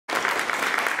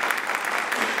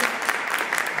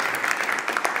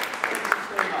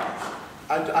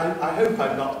I hope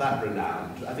I'm not that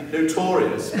renowned. I think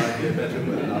notorious might be a better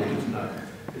word. I don't know.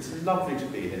 It's lovely to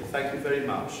be here. Thank you very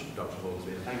much, Dr.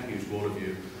 Hornsby, and thank you to all of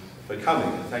you for coming.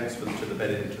 And thanks to the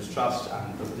Benedictus Trust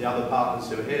and the other partners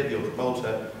who are here, the Order of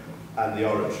Malta and the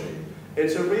Oratory.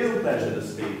 It's a real pleasure to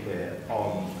speak here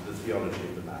on the theology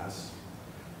of the Mass.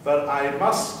 But I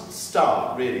must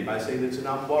start, really, by saying it's an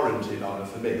unwarranted honour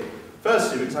for me.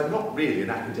 Firstly, because I'm not really an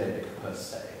academic, per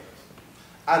se.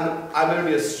 And I'm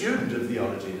only a student of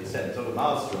theology, in a sense, not a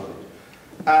master of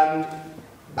it. And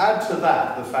add to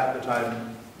that the fact that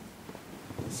I'm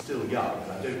still young,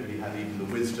 and I don't really have even the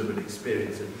wisdom and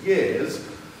experience of years.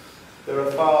 There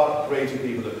are far greater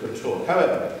people that could talk.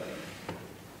 However,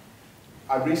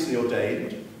 I'm recently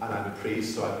ordained, and I'm a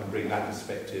priest, so I can bring that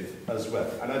perspective as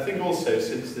well. And I think also,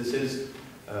 since this is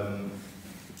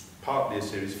partly a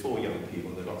series for young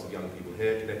people, there are lots of young people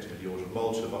here connected with the Order of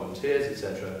Malta, volunteers,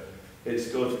 etc.,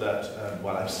 it's good that,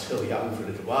 while I'm still young for a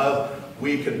little while,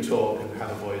 we can talk and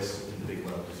have a voice in the big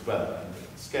world as well. And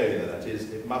scary though that is,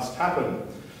 it must happen.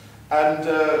 And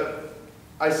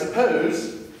I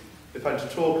suppose, if I'm to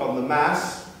talk on the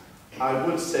Mass, I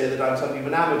would say that I'm something of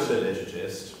an amateur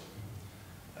liturgist.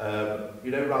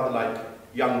 You know, rather like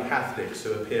young Catholics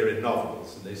who appear in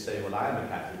novels, and they say, well, I am a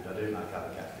Catholic, I don't like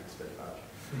other Catholics very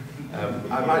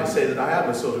much. I might say that I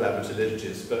am a sort of amateur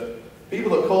liturgist, but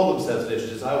people that call themselves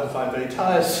liturgists I often find very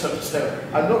tiresome, so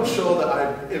I'm not sure that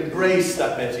I embrace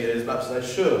that métier as much as I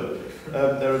should.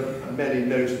 There are many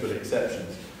notable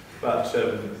exceptions, but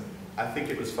I think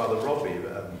it was Father Robbie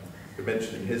who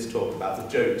mentioned in his talk about the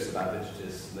jokes about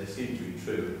liturgists, and they seem to be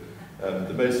true.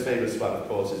 The most famous one, of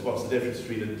course, is what's the difference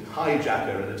between a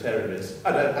hijacker and a terrorist,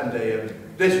 and a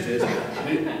liturgist?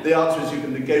 And the answer is you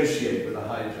can negotiate with a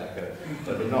hijacker,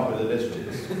 but not with a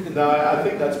liturgist. Now, I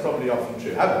think that's probably often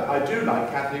true. However, I do like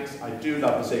Catholics, I do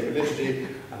love the sacred liturgy,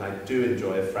 and I do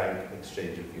enjoy a frank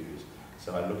exchange of views.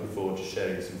 So I'm looking forward to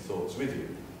sharing some thoughts with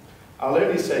you. I'll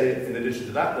only say, in addition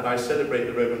to that, that I celebrate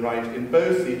the Roman Rite in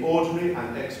both the ordinary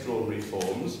and extraordinary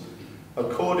forms,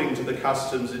 according to the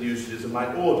customs and usages of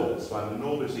my order. So I'm a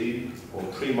Norbertine or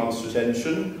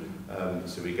Premonstratensian,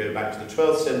 so we go back to the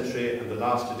 12th century, and the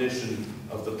last edition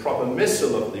of the proper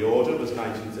missal of the order was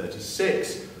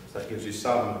 1936, so that gives you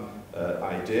some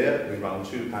idea. We run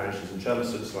 2 parishes in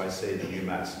Chelmsford, so I say the new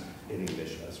Mass in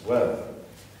English as well.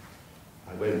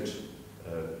 I won't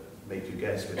make you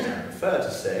guess which I prefer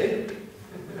to say,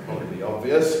 probably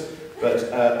obvious, but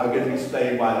I'm going to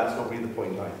explain why that's not really the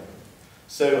point either.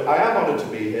 So I am honoured to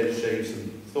be here to show you some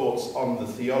thoughts on the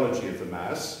theology of the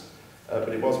Mass, but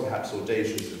it was perhaps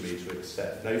audacious of me to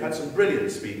accept. Now, you've had some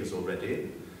brilliant speakers already,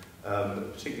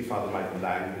 particularly Father Michael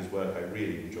Lang, whose work I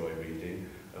really enjoy reading,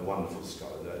 a wonderful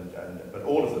scholar, but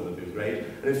all of them have been great.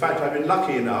 And in fact, I've been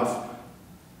lucky enough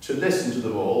to listen to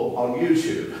them all on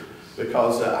YouTube,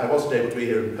 because I wasn't able to be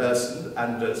here in person,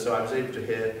 and so I was able to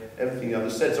hear everything the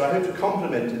others said. So I hope to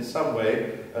complement in some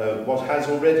way what has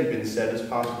already been said as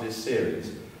part of this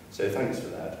series. So thanks for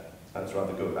that. That's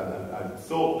rather good. And I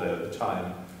thought, though, at the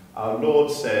time, our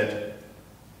Lord said,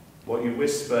 what you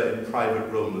whisper in private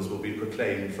rooms will be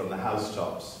proclaimed from the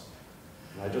housetops.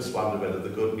 And I just wonder whether the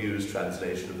Good News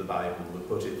translation of the Bible would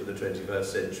put it for the 21st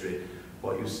century,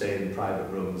 what you say in private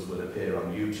rooms will appear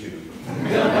on YouTube.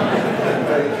 I'm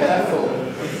very careful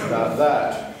about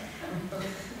that.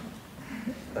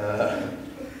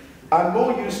 I'm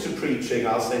more used to preaching,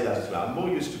 I'll say that as well, I'm more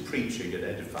used to preaching and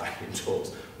edifying in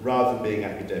talks rather than being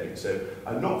academic, so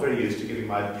I'm not very used to giving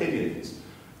my opinions.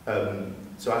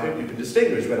 So I hope you can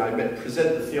distinguish when I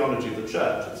present the theology of the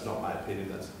Church. It's not my opinion,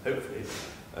 that's hopefully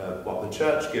what the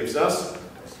Church gives us,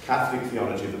 Catholic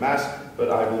theology of the Mass, but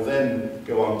I will then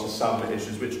go on to some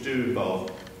issues which do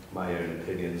involve my own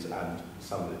opinions and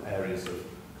some of the areas of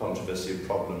controversy and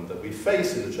problem that we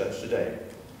face in the Church today.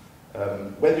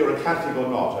 Whether you're a Catholic or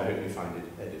not, I hope you find it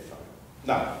edifying.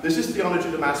 Now, this is Theology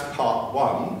of the Mass Part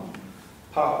 1.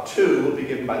 Part 2 will be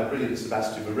given by the brilliant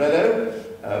Sebastian Morello,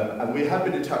 and we have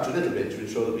been in touch a little bit to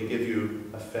ensure that we give you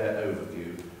a fair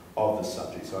overview of the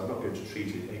subject, so I'm not going to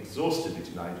treat it exhaustively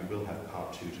tonight. We will have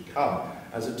Part 2 to come.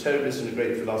 As a Thomist and a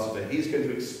great philosopher, he's going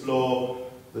to explore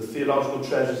the theological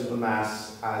treasures of the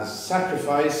Mass as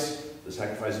sacrifice, the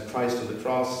sacrifice of Christ on the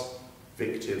cross,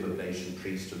 victim, oblation,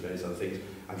 priest, and various other things.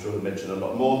 I'm sure he'll mention a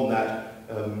lot more than that.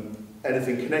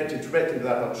 Anything connected directly to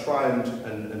that, I'll try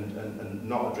and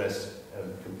not address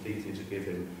completely to give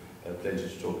him plenty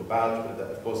to talk about, but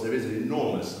that, of course, there is an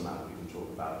enormous amount we can talk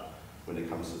about when it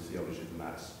comes to the theology of the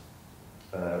Mass.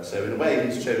 So in a way,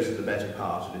 he's chosen the better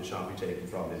part, and it shan't be taken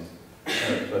from him.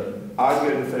 But I'm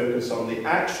going to focus on the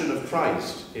action of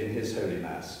Christ in his Holy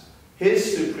Mass,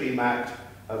 his supreme act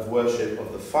of worship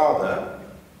of the Father,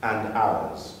 and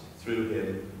ours, through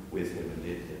him, with him, and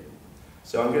in him.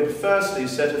 So I'm going to firstly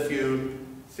set a few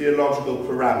theological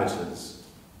parameters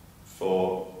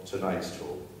for tonight's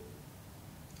talk.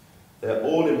 They're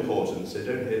all important, so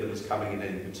don't hear them as coming in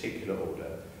any particular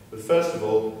order. But first of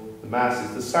all, the Mass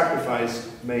is the sacrifice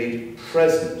made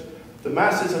present. The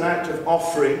Mass is an act of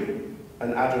offering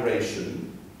and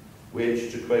adoration,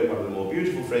 which, to quote one of the more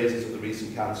beautiful phrases of the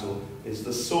recent Council, is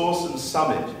the source and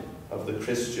summit of the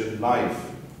Christian life,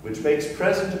 which makes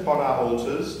present upon our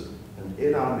altars and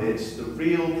in our midst the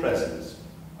real presence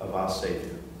of our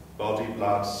Saviour, body,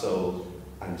 blood, soul,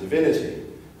 and divinity.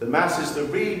 The Mass is the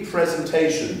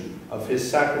representation of his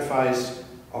sacrifice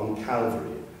on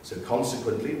Calvary. So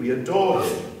consequently, we adore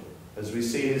him as we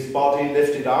see his body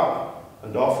lifted up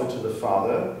and offered to the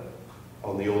Father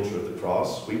on the altar of the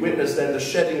cross. We witness then the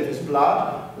shedding of his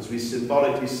blood as we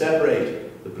symbolically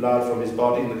separate the blood from his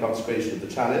body in the consecration of the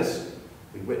chalice.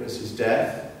 We witness his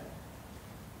death.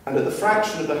 And at the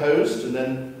fraction of the host and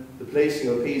then the placing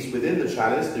of peace within the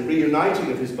chalice, the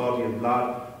reuniting of his body and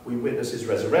blood, we witness his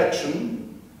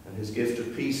resurrection and his gift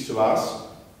of peace to us,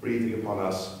 breathing upon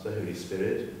us the Holy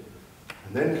Spirit.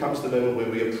 And then comes the moment where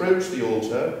we approach the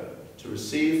altar to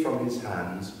receive from his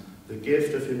hands the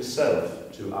gift of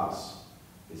himself to us.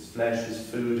 His flesh is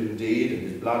food indeed, and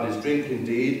his blood is drink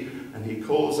indeed, and he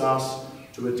calls us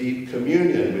to a deep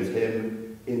communion with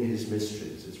him in his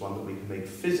mysteries. It's one that we can make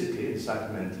physically and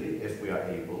sacramentally, if we are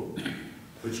able,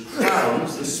 which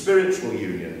crowns the spiritual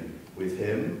union with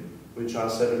him, which our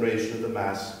celebration of the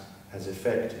Mass has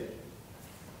effected.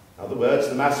 In other words,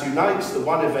 the Mass unites the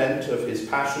one event of his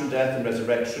passion, death, and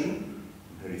resurrection,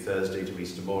 Holy Thursday to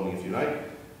Easter morning, if you like,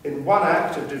 in one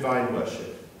act of divine worship.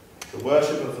 The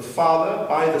worship of the Father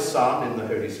by the Son in the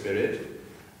Holy Spirit,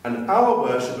 and our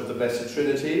worship of the Blessed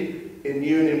Trinity in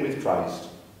union with Christ,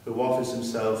 who offers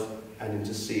himself and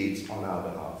intercedes on our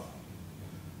behalf.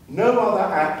 No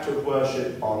other act of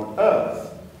worship on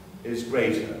earth is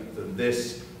greater than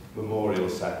this memorial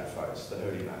sacrifice, the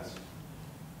Holy Mass.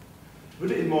 To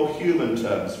put it in more human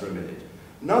terms for a minute,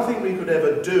 nothing we could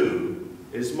ever do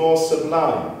is more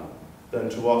sublime than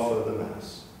to offer the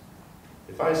Mass.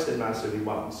 If I said Mass only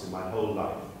once in my whole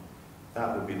life,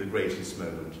 that would be the greatest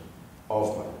moment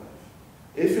of my life.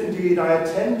 If indeed I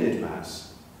attended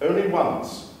Mass only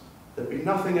once, there'd be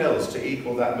nothing else to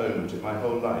equal that moment in my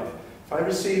whole life. If I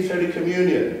received Holy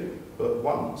Communion but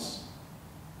once,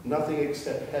 nothing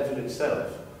except heaven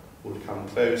itself would come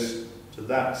close to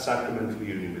that sacramental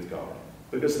union with God.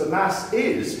 Because the Mass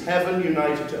is heaven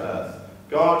united to earth,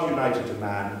 God united to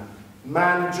man,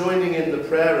 man joining in the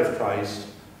prayer of Christ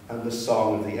and the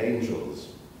song of the angels.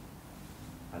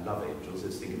 I love angels,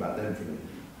 let's think about them for a minute.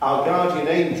 Our guardian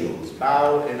angels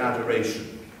bow in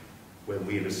adoration when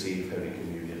we receive Holy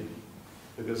Communion,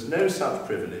 because no such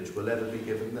privilege will ever be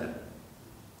given them.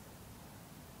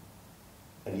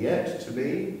 And yet, to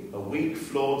me, a weak,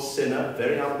 flawed sinner,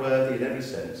 very unworthy in every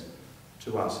sense,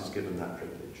 to us is given that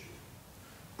privilege.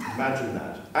 Imagine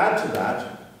that. Add to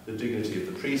that the dignity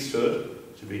of the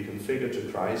priesthood, to be configured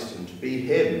to Christ and to be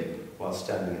him while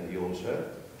standing at the altar.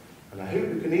 And I hope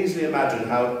you can easily imagine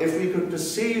how, if we could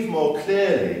perceive more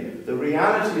clearly the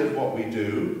reality of what we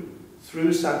do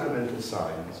through sacramental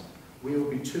signs, we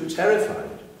would be too terrified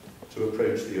to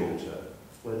approach the altar,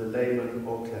 whether layman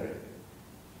or cleric.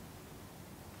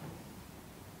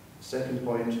 Second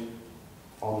point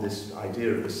on this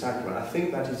idea of the sacrament, I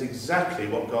think that is exactly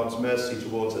what God's mercy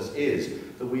towards us is,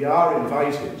 that we are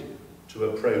invited to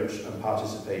approach and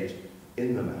participate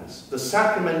in the Mass. The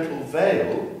sacramental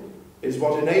veil is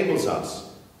what enables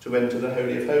us to enter the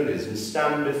Holy of Holies and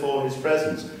stand before his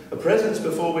presence, a presence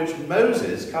before which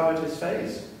Moses covered his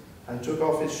face and took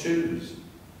off his shoes.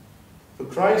 For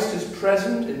Christ is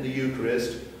present in the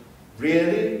Eucharist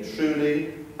really,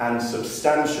 truly, and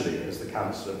substantially, as the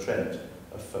Council of Trent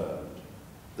affirmed.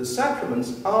 The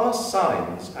sacraments are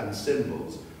signs and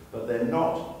symbols, but they're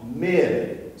not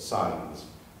merely signs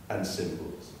and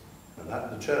symbols. And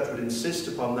that the Church would insist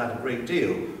upon that a great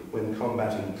deal when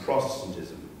combating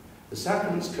Protestantism. The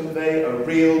sacraments convey a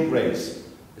real grace.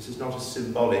 This is not a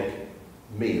symbolic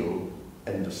meal,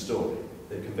 end of story.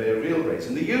 They convey a real grace.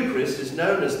 And the Eucharist is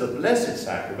known as the Blessed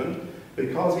Sacrament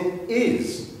because it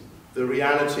is the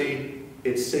reality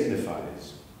it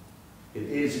signifies. It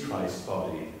is Christ's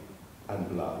body and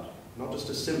blood, not just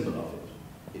a symbol of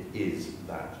it. It is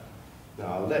that.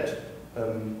 Now I'll let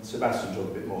Sebastian talk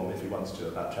a bit more, if he wants to,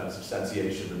 about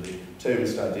transubstantiation and the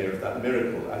Thomist idea of that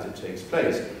miracle as it takes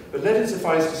place. But let it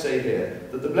suffice to say here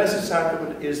that the Blessed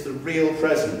Sacrament is the real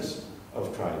presence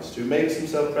of Christ, who makes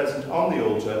himself present on the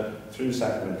altar through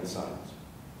sacramental signs.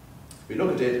 If we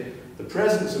look at it, the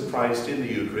presence of Christ in the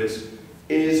Eucharist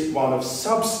is one of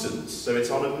substance, so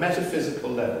it's on a metaphysical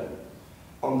level.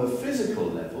 On the physical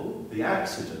level, the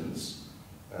accidents,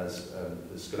 as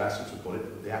the scholastics would call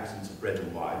it, the accidents of bread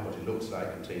and wine, what it looks like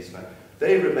and tastes like,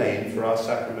 they remain for our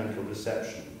sacramental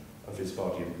reception of his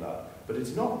body and blood. But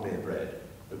it's not mere bread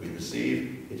that we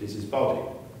receive, it is his body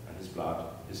and his blood,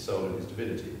 his soul and his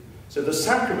divinity. So the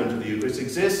sacrament of the Eucharist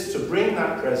exists to bring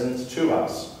that presence to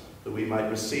us, that we might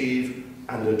receive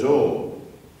and adore.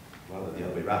 Rather the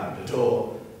other way around,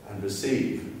 adore and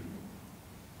receive.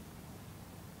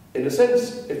 In a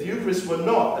sense, if the Eucharist were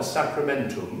not a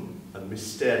sacramentum, a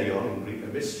mysterion in Greek, a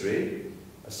mystery,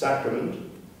 a sacrament,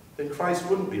 then Christ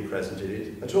wouldn't be present in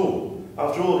it at all.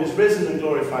 After all, his risen and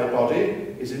glorified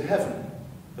body is in heaven,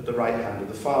 at the right hand of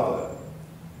the Father.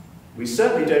 We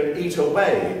certainly don't eat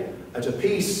away at a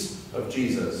piece of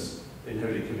Jesus in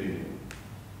Holy Communion.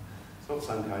 It's not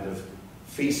some kind of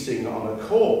feasting on a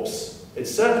corpse.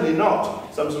 It's certainly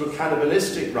not some sort of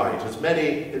cannibalistic rite, as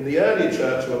many in the early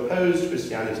church who opposed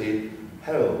Christianity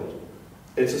held.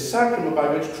 It's a sacrament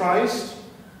by which Christ,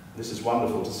 this is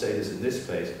wonderful to say this in this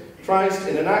place, Christ,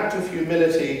 in an act of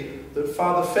humility that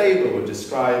Father Faber would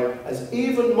describe as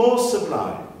even more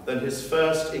sublime than his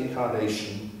first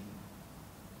incarnation,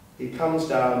 he comes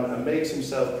down and makes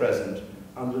himself present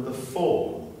under the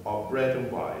form of bread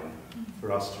and wine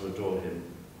for us to adore him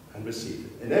and receive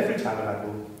it. In every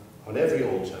tabernacle, on every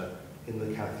altar in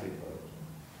the Catholic world.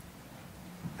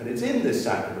 And it's in this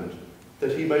sacrament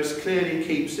that he most clearly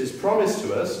keeps his promise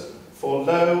to us, for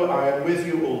lo, I am with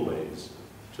you always,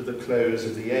 to the close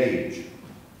of the age.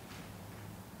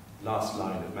 Last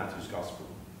line of Matthew's Gospel.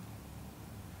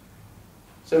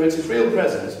 So it's his real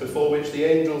presence before which the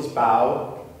angels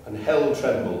bow and hell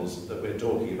trembles that we're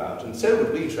talking about. And so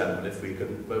would we tremble if we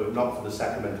were not for the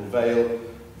sacramental veil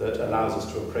that allows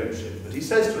us to approach him. But he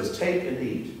says to us, take and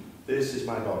eat. This is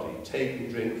my body. Take and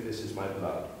drink. This is my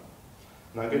blood.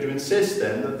 And I'm going to insist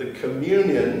then that the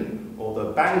communion or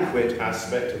the banquet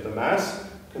aspect of the Mass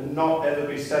cannot ever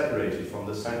be separated from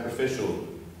the sacrificial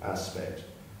aspect.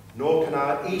 Nor can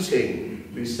our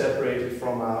eating be separated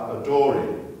from our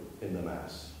adoring in the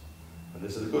Mass. And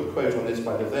this is a good quote on this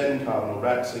by the then Cardinal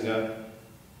Ratzinger.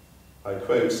 I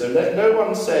quote, "So let no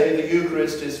one say the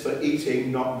Eucharist is for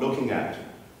eating, not looking at.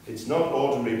 It's not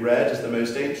ordinary bread, as the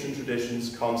most ancient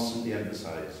traditions constantly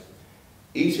emphasize.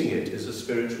 Eating it is a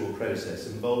spiritual process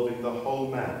involving the whole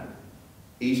man.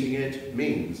 Eating it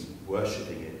means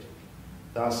worshipping it.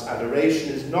 Thus,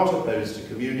 adoration is not opposed to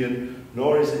communion,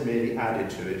 nor is it merely added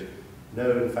to it.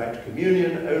 No, in fact,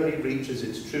 communion only reaches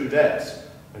its true depths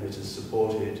when it is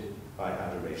supported by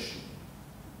adoration."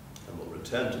 And we'll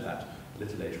return to that a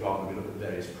little later on when we look at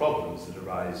various problems that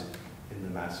arise in the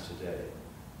Mass today.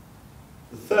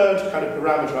 The third kind of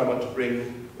parameter I want to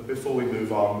bring before we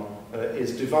move on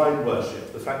is divine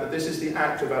worship. The fact that this is the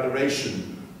act of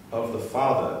adoration of the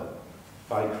Father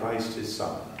by Christ his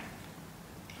Son.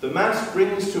 The Mass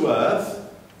brings to earth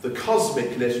the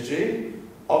cosmic liturgy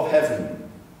of heaven.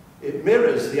 It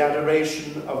mirrors the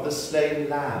adoration of the slain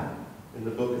lamb in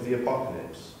the book of the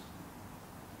Apocalypse.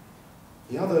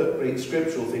 The other great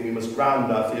scriptural thing we must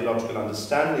ground our theological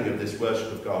understanding of this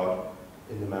worship of God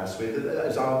in the Mass with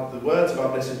is the words of our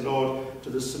Blessed Lord to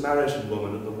the Samaritan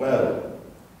woman at the well.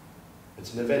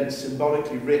 It's an event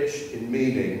symbolically rich in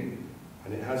meaning,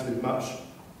 and it has been much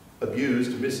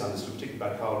abused and misunderstood,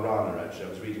 particularly by Karl Rahner, actually. I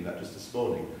was reading that just this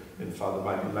morning in Father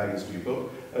Michael Lang's new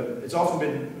book. It's often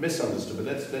been misunderstood,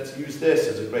 but let's use this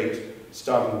as a great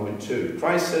starting point too.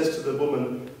 Christ says to the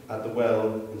woman at the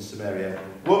well in Samaria,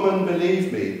 "Woman,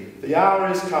 believe me, the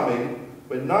hour is coming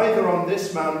when neither on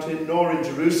this mountain nor in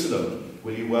Jerusalem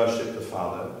will you worship the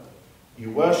Father. You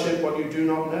worship what you do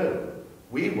not know.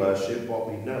 We worship what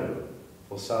we know,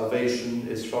 for salvation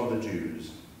is from the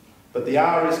Jews. But the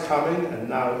hour is coming, and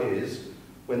now is,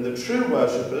 when the true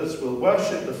worshippers will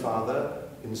worship the Father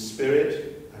in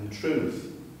spirit and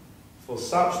truth. For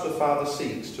such the Father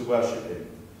seeks to worship him.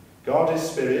 God is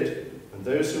spirit, and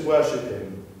those who worship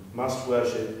him must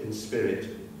worship in spirit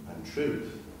and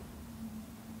truth."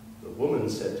 The woman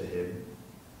said to him,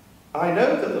 "I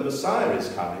know that the Messiah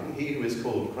is coming, he who is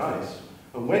called Christ,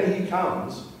 and when he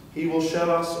comes, he will show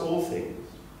us all things."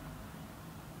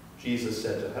 Jesus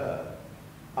said to her,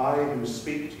 "I who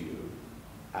speak to you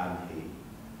am he."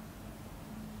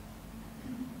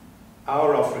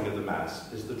 Our offering of the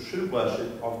Mass is the true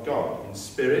worship of God in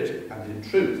spirit and in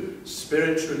truth.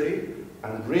 Spiritually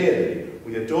and really,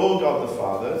 we adore God the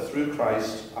Father through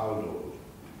Christ our Lord.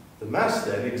 The Mass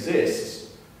then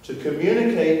exists to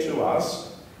communicate to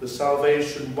us the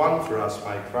salvation won for us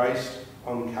by Christ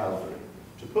on Calvary.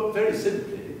 To put very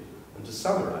simply, and to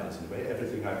summarize in a way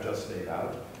everything I've just laid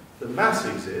out, the Mass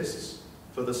exists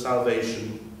for the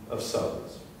salvation of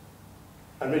souls.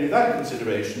 And really that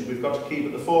consideration we've got to keep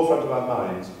at the forefront of our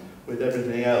minds with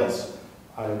everything else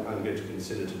I'm going to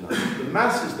consider tonight. The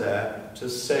Mass is there to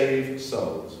save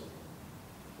souls.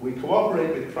 We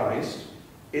cooperate with Christ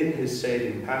in his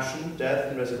saving passion, death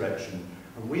and resurrection,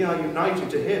 and we are united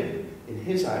to him in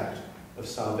his act of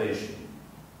salvation.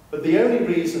 But the only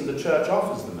reason the Church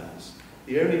offers the Mass,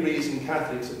 the only reason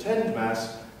Catholics attend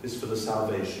Mass, is for the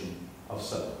salvation of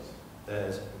souls.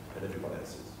 Theirs and everybody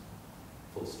else's.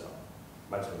 Full stop.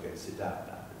 Might as well go and sit down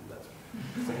now.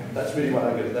 That's really what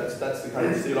I'm going to. That's the kind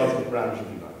of theological branch, if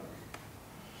you like.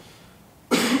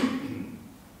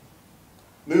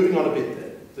 Moving on a bit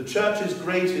then. The Church's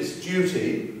greatest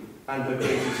duty and her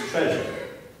greatest treasure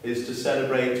is to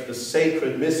celebrate the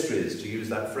sacred mysteries, to use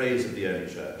that phrase of the early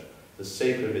Church, the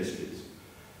sacred mysteries.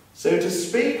 So to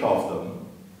speak of them,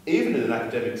 even in an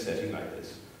academic setting like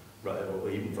this, or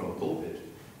even from a pulpit,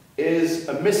 is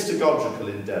a mystagogical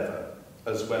endeavour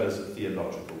as well as a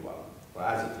theological one, or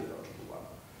as a theological one.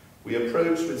 We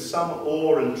approach with some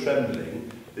awe and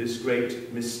trembling this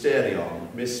great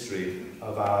mysterion, mystery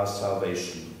of our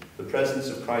salvation, the presence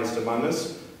of Christ among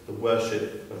us, the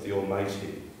worship of the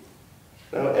Almighty.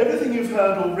 Now, everything you've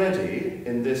heard already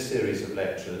in this series of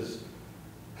lectures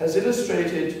has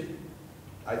illustrated,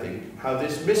 I think, how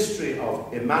this mystery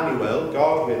of Emmanuel,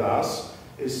 God with us,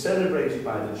 is celebrated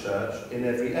by the Church in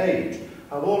every age.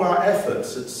 How all our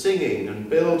efforts at singing and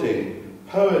building,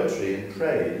 poetry and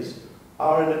praise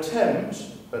are an attempt,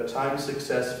 at times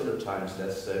successful, at times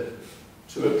less so,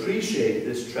 to appreciate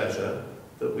this treasure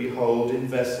that we hold in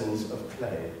vessels of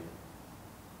clay.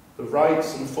 The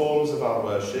rites and forms of our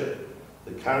worship,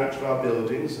 the character of our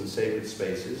buildings and sacred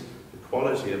spaces, the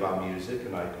quality of our music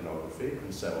and iconography,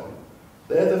 and so on,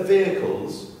 they're the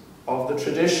vehicles of the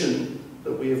tradition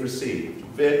that we have received,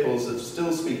 vehicles that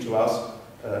still speak to us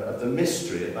of the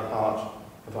mystery at the heart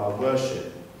of our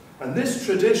worship. And this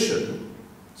tradition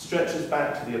stretches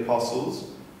back to the apostles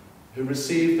who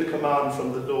received the command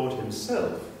from the Lord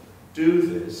himself, do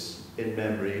this in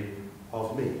memory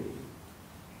of me.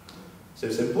 So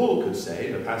St. Paul could say,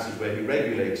 in a passage where he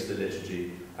regulates the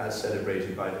liturgy as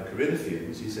celebrated by the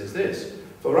Corinthians, he says this,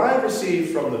 "For I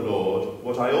received from the Lord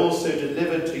what I also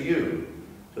delivered to you,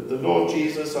 that the Lord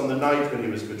Jesus, on the night when he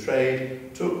was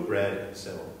betrayed, took bread," and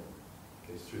so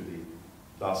on. Goes through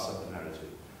the Last Supper narrative.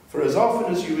 "For as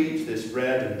often as you eat this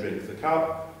bread and drink the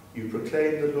cup, you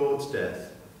proclaim the Lord's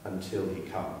death until he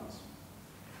comes."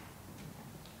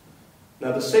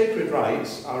 Now, the sacred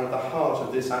rites are at the heart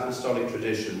of this apostolic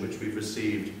tradition which we've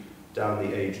received down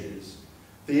the ages.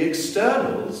 The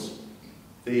externals,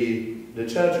 the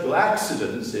liturgical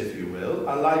accidents, if you will,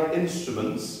 are like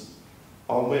instruments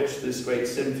on which this great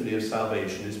symphony of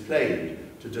salvation is played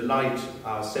to delight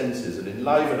our senses and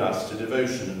enliven us to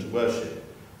devotion and to worship.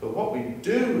 But what we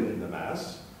do in the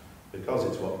Mass, because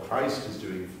it's what Christ is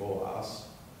doing for us,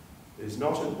 is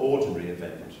not an ordinary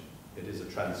event. It is a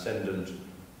transcendent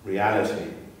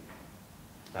reality.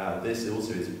 Now, this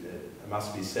also is,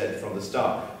 must be said from the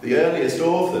start. The earliest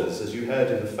authors, as you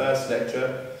heard in the first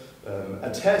lecture,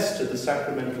 attest to the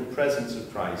sacramental presence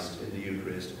of Christ in the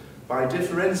Eucharist by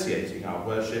differentiating our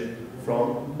worship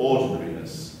from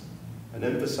ordinariness and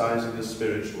emphasising the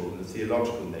spiritual and the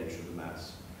theological nature of the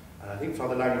Mass. And I think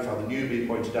Father Lang and Father Newby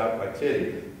pointed out quite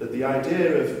clearly that the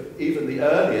idea of even the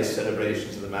earliest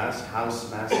celebrations of the Mass,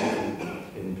 house Mass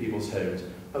in people's homes,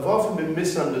 have often been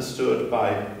misunderstood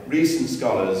by recent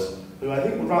scholars who I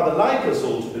think would rather like us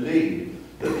all to believe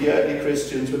that the early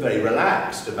Christians were very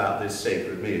relaxed about this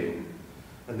sacred meal.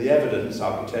 And the evidence,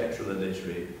 architectural and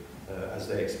literary, as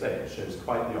they explain, shows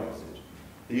quite the opposite.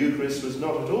 The Eucharist was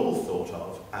not at all thought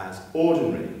of as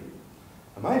ordinary.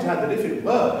 I might add that if it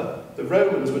were, the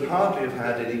Romans would hardly have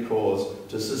had any cause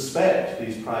to suspect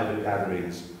these private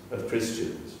gatherings of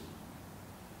Christians.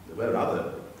 There were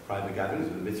other private gatherings.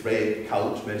 The Mithraic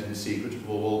cult met in secret of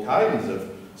all kinds of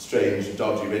strange,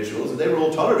 dodgy rituals, and they were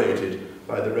all tolerated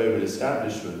by the Roman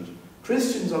establishment.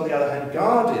 Christians, on the other hand,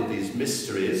 guarded these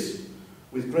mysteries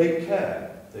with great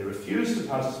care. They refused to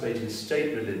participate in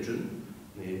state religion,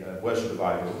 the worship of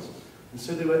idols, and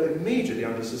so they were immediately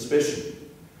under suspicion.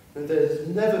 And there's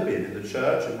never been in the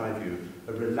Church, in my view,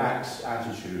 a relaxed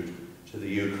attitude to the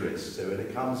Eucharist. So when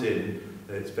it comes in,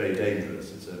 it's very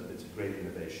dangerous. It's a great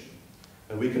innovation.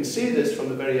 And we can see this from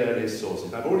the very earliest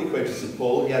sources. I've already quoted St.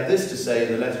 Paul. He had this to say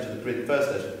in the letter to the first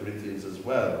letter to the Corinthians as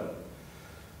well.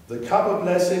 "The cup of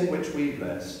blessing which we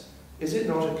bless, is it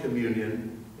not a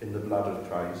communion in the blood of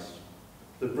Christ?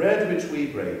 The bread which we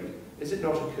break, is it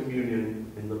not a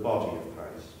communion in the body of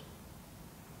Christ?"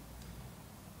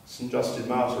 St. Justin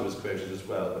Martyr was quoted as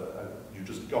well, but you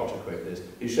just got to quote this.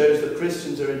 He shows that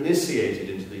Christians are initiated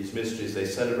into these mysteries they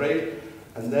celebrate,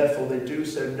 and therefore they do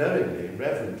so knowingly and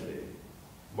reverently.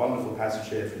 Wonderful passage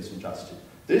here from St. Justin.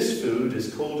 This food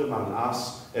is called among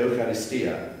us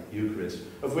Eucharistia, Eucharist,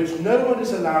 of which no one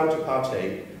is allowed to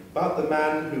partake but the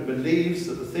man who believes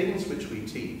that the things which we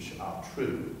teach are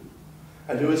true,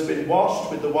 and who has been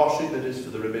washed with the washing that is for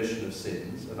the remission of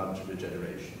sins and unto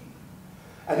regeneration,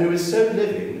 and who is so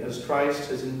living as Christ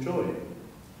has enjoined.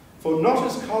 For not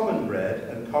as common bread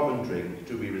and common drink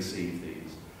do we receive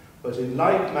these, but in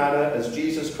like manner as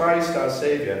Jesus Christ our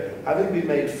Saviour, having been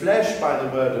made flesh by the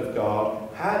word of God,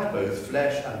 had both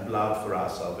flesh and blood for our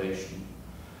salvation.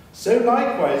 So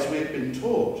likewise we have been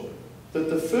taught that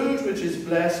the food which is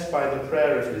blessed by the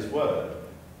prayer of his word,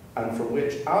 and from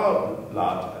which our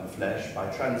blood and flesh by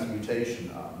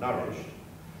transmutation are nourished,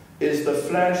 is the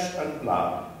flesh and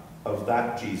blood of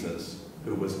that Jesus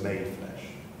who was made flesh.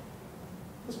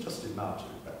 That's Justin Martyr,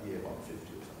 about year 150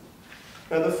 or something.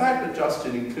 Now the fact that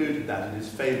Justin included that in his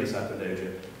famous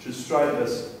Apologia should strike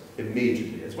us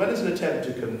immediately, as well as an attempt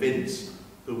to convince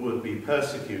the would-be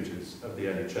persecutors of the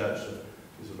early church of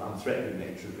the sort of unthreatening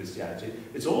nature of Christianity.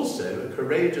 It's also a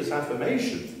courageous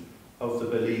affirmation of the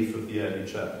belief of the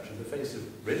early church in the face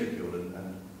of ridicule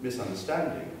and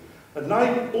misunderstanding. And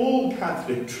like all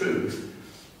Catholic truth,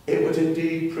 it would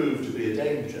indeed prove to be a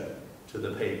danger to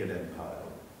the pagan empire.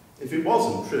 If it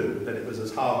wasn't true, then it was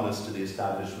as harmless to the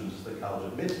establishment as the cult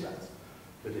admits that.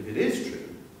 But if it is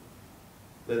true,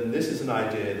 then this is an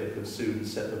idea that could soon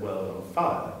set the world on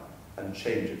fire and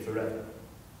change it forever.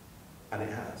 And it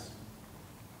has.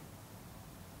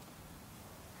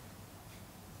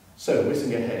 So,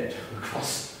 whizzing ahead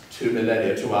across 2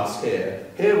 millennia to us here,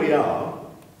 here we are,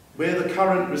 we're the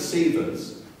current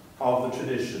receivers of the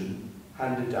tradition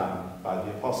handed down by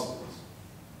the apostles,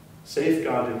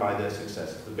 safeguarded by their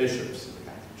successors, the bishops of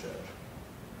the Catholic Church.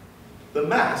 The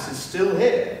Mass is still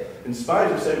here, in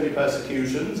spite of so many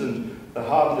persecutions and the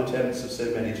hardened attempts of so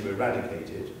many to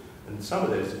eradicate it, and some of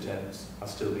those attempts are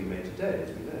still being made today, as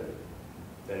we know,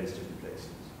 in various different places.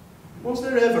 Was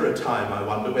there ever a time, I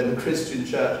wonder, when the Christian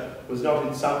Church was not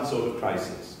in some sort of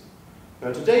crisis?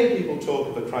 Now today people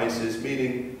talk of a crisis,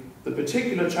 meaning the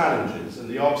particular challenges and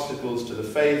the obstacles to the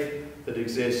faith that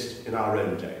exist in our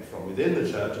own day, from within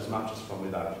the Church as much as from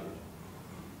without it.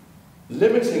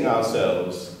 Limiting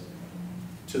ourselves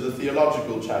to the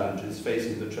theological challenges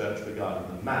facing the Church regarding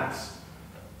the Mass,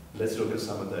 let's look at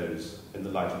some of those in the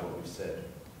light of what we've said.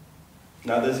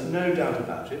 Now there's no doubt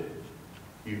about it,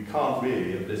 you can't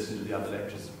really have listened to the other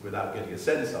lectures without getting a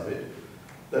sense of it,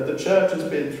 that the Church has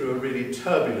been through a really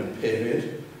turbulent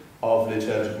period of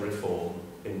liturgical reform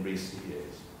in recent years.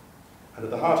 And at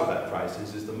the heart of that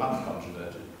crisis is the much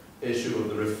controverted issue of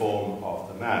the reform of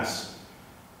the Mass.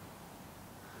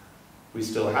 We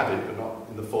still have it, but not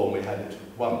in the form we had it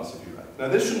once, if you like. Now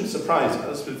this shouldn't surprise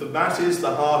us, but the Mass is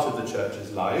the heart of the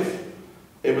Church's life.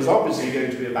 It was obviously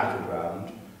going to be a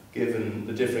battleground, given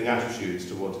the differing attitudes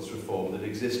towards its reform that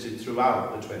existed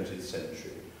throughout the 20th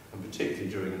century, and particularly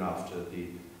during and after the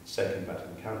Second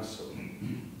Vatican Council.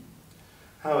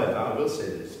 However, I will say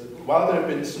this, that while there have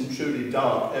been some truly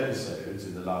dark episodes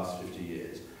in the last 50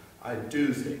 years, I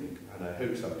do think, and I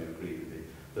hope some of you agree with me,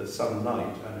 that some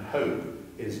light and hope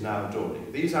is now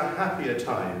dawning. These are happier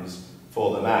times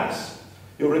for the Mass.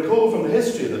 You'll recall from the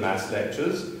history of the Mass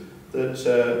lectures that,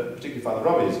 particularly Father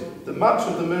Robbie's, that much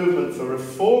of the movement for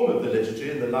reform of the liturgy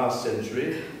in the last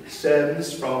century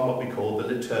stems from what we call the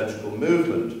liturgical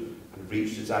movement, and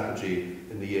reached its apogee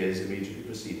in the years immediately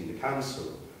preceding the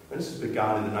Council. And this has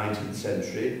begun in the 19th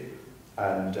century,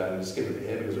 and I'm going to skip a bit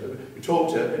here because we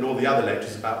talked in all the other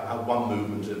lectures about how one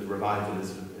movement of revival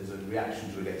is a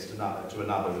reaction to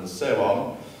another, and so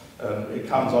on. It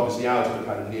comes obviously out of a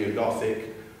kind of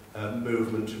neo-Gothic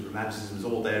movement, and Romanticism is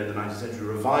all there in the 19th century.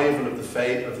 Revival of the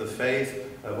faith,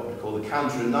 what we call the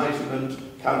counter-enlightenment,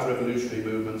 counter-revolutionary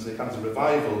movements. There comes a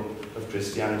revival of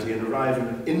Christianity and a revival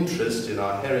of interest in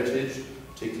our heritage,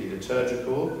 particularly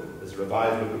liturgical. There's a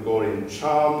revival of Gregorian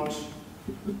chant,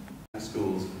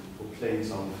 schools, or plain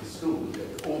song for schools.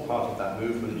 It's all part of that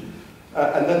movement.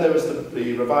 And then there was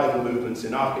the revival movements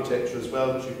in architecture as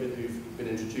well, which you've been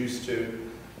introduced to.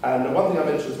 And one thing I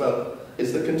mentioned as well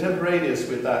is the contemporaneous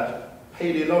with that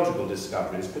paleological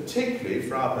discoveries, particularly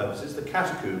for our purposes, the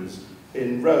catacombs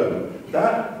in Rome.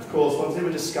 That, of course, once they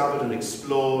were discovered and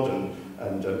explored and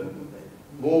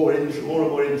more and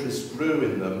more interest grew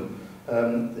in them,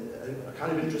 a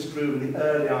kind of interest grew in the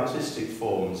early artistic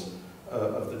forms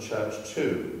of the Church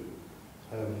too.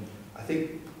 I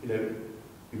think,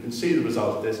 you can see the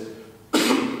result of this.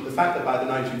 The fact that by the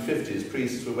 1950s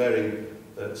priests were wearing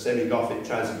semi-Gothic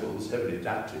chasubles, heavily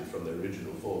adapted from the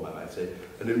original form, I might say,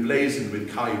 and emblazoned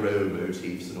with Cairo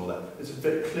motifs and all that. It's a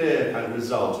very clear kind of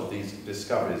result of these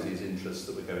discoveries, these interests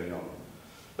that were going on.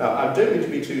 Now, I don't mean to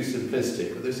be too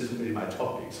simplistic, but this isn't really my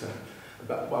topic. So,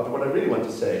 but what I really want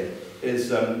to say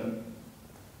is, all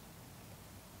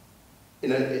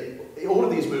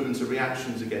of these movements are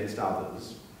reactions against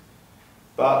others,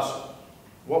 but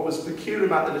what was peculiar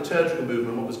about the liturgical movement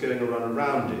and what was going on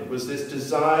around it was this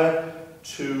desire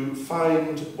to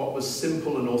find what was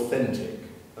simple and authentic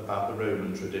about the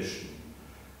Roman tradition.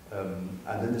 And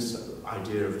then this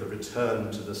idea of the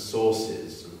return to the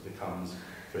sources becomes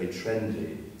very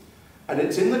trendy. And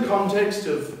it's in the context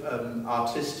of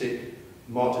artistic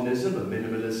modernism and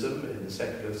minimalism in the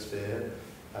secular sphere.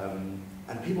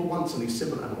 And people want something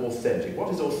simple and authentic.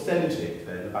 What is authentic,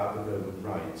 then, about the Roman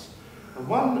rites? And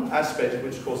one aspect of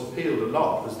which, of course, appealed a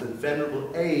lot was the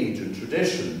venerable age and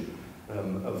tradition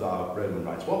of our Roman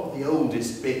rites. What were the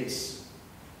oldest bits?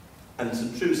 And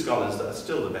some true scholars that are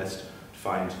still the best to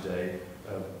find today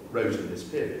wrote in this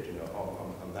period,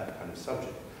 on that kind of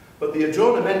subject. But the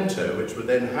aggiornamento, which would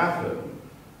then happen,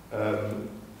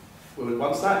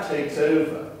 once that takes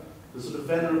over, the sort of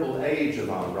venerable age of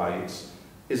our rites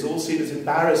is all seen as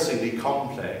embarrassingly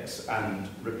complex and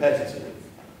repetitive,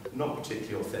 not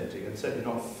particularly authentic, and certainly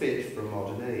not fit for a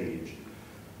modern age.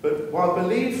 But while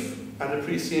belief and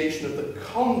appreciation of the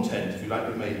content, if you like,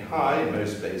 were made high, in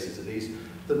most places at least,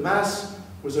 the Mass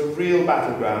was a real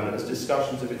battleground as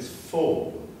discussions of its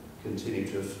form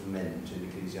continued to ferment in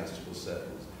ecclesiastical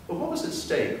circles. But what was at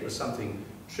stake was something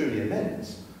truly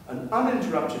immense. An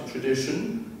uninterrupted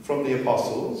tradition from the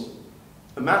Apostles,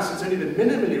 a Mass that's only been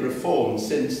minimally reformed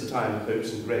since the time of Pope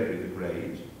St. Gregory the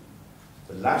Great.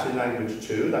 The Latin language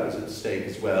too, that was at stake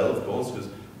as well, of course, because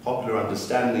popular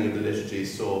understanding of the liturgy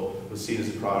was seen as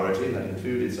a priority, and that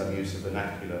included some use of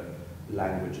vernacular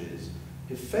languages.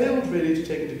 It failed really to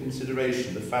take into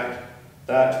consideration the fact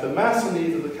that the Mass on the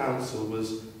eve of the Council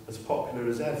was as popular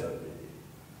as ever,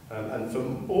 really. And for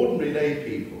ordinary lay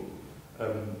people,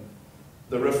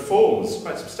 the reforms,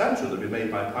 quite substantial, that had been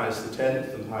made by Pius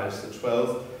X and Pius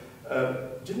XII,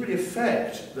 didn't really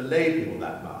affect the lay people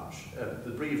that much.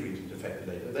 The breviary didn't affect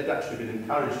the lay people. They'd actually been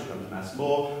encouraged to come to Mass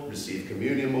more, receive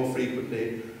communion more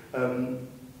frequently.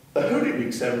 The Holy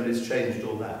Week ceremonies changed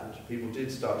all that. People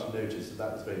did start to notice that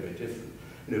that was very, very different.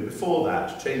 Before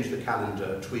that, change the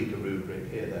calendar, tweak a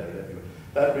rubric here, there, and everywhere.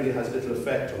 That really has little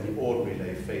effect on the ordinary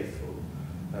lay faithful.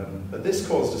 But this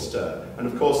caused a stir. And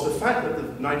of course, the fact that the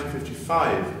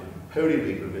 1955 Holy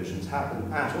Week revisions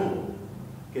happened at all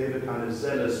gave a kind of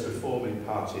zealous reforming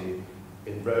party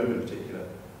in Rome in particular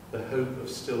the hope of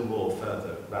still more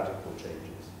further radical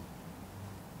changes.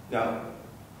 Now,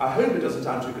 I hope it doesn't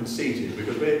sound too conceited,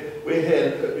 because we're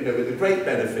here, with the great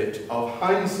benefit of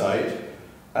hindsight,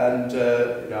 and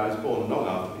I was born long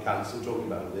after the Council talking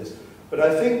about all this, but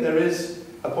I think there is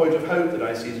a point of hope that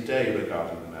I see today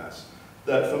regarding the Mass,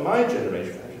 that for my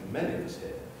generation, for many of us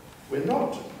here, we're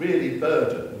not really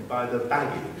burdened by the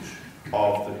baggage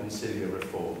of the conciliar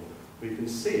reform. We can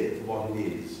see it for what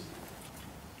it is.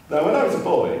 Now, when I was a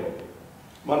boy,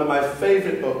 one of my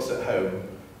favourite books at home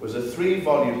was a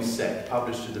 3-volume set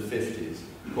published in the 50s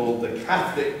called The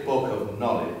Catholic Book of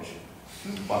Knowledge,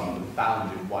 one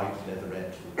bound in white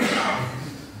leatherette.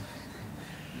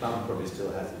 Mum probably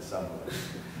still has it somewhere.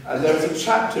 And there was a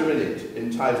chapter in it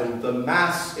entitled The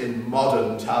Mass in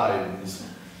Modern Times.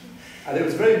 And it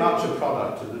was very much a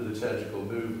product of the liturgical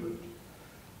movement.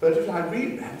 But if I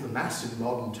read The Mass in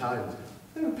Modern Times,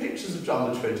 there were pictures of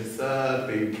John the 23rd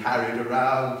being carried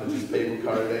around at his papal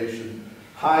coronation,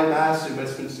 High Mass in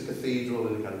Westminster Cathedral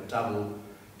in a kind of double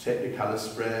technicolor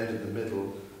spread in the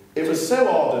middle. It was so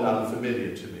odd and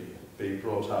unfamiliar to me, being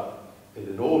brought up in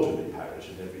an orderly parish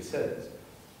in every sense.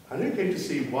 I only came to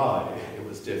see why it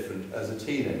was different as a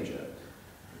teenager.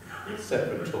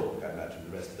 Separate talk, I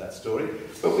imagine, the rest of that story.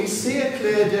 But we see a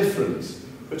clear difference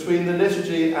between the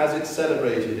liturgy as it's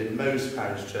celebrated in most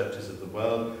parish churches of the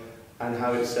world and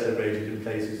how it's celebrated in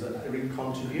places that are in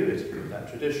continuity with that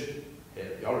tradition.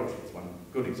 Here, the Oratory is one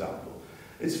good example.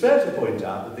 It's fair to point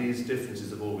out that these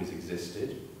differences have always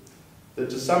existed, that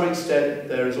to some extent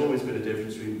there has always been a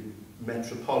difference between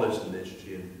metropolitan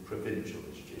liturgy and provincial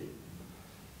liturgy.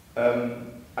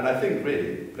 And I think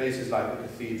really, places like the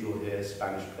Cathedral here,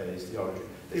 Spanish Place, the Oratory,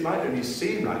 they might only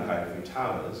seem like ivory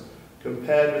towers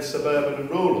compared with suburban and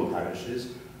rural parishes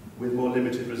with more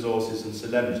limited resources and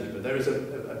solemnity. But there is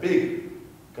a big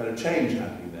kind of change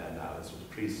happening there now, as sort of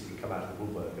priests can come out of the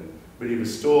woodwork and really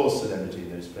restore solemnity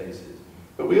in those places.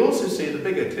 But we also see the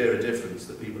bigger, clearer difference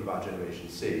that people of our generation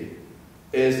see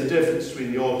is the difference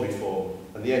between the ordinary form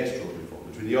and the extraordinary form,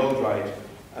 between the old rite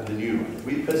and the new rite.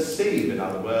 We perceive, in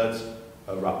other words,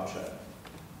 a rupture.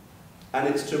 And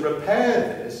it's to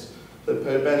repair this that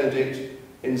Pope Benedict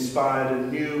inspired a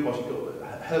new, what he called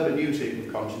a hermeneutic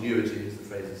of continuity, as the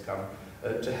phrase has come,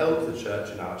 to help the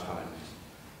Church in our times.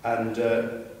 And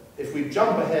if we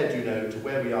jump ahead, you know, to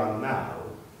where we are now,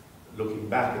 looking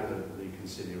back at the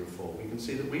conciliar reform, we can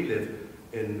see that we live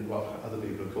in what other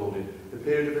people have called it the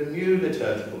period of a new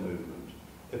liturgical movement,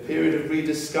 a period of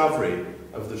rediscovery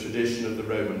of the tradition of the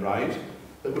Roman Rite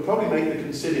that would probably make the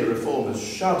conciliar reformers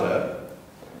shudder.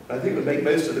 I think would make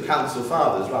most of the council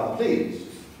fathers rather pleased.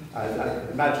 I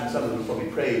imagine some of them probably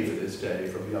prayed for this day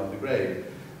from beyond the grave.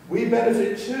 We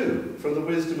benefit too from the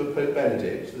wisdom of Pope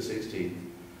Benedict XVI,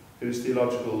 whose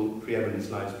theological preeminence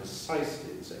lies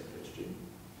precisely in sacred liturgy,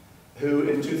 who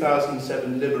in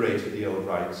 2007 liberated the old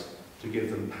rites to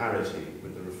give them parity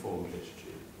with the Reformed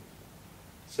liturgy.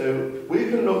 So we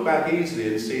can look back easily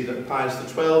and see that Pius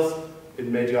XII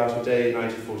in Mediate Dei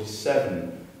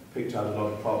 1947 picked out a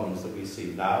lot of problems that we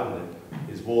see now, and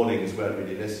his warnings weren't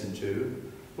really listened to.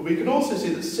 But we can also see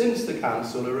that since the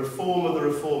Council, a reform of the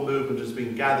Reform movement has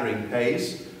been gathering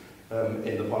pace.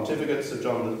 In the pontificates of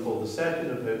John Paul II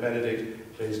and Pope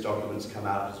Benedict, those documents come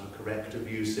out as correct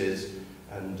abuses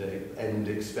and end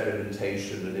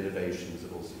experimentation and innovations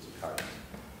of all sorts of kinds.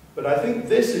 But I think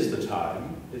this is the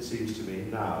time, it seems to me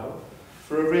now,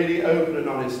 for a really open and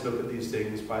honest look at these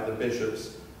things by the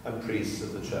bishops and priests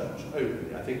of the Church,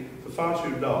 openly. I think for far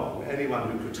too long, anyone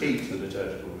who critiqued the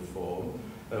liturgical reform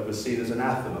was seen as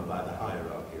anathema by the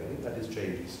hierarchy. I think that is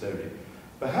changing slowly.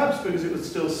 Perhaps because it was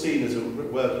still seen as a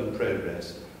work in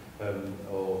progress,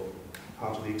 or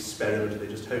part of the experiment. They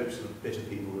just hoped sort of bitter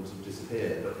people would sort of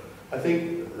disappear. But I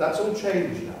think that's all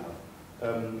changed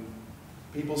now.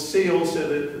 People see also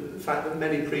the fact that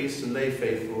many priests and lay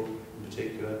faithful in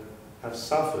particular have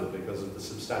suffered because of the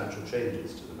substantial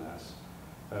changes to the Mass.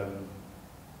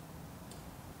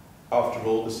 After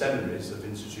all, the seminaries of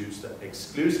institutes that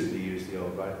exclusively use the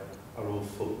old rite are all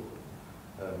full.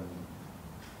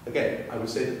 Again, I would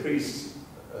say that priests,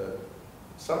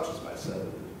 such as myself,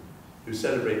 who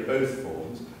celebrate both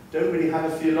forms, don't really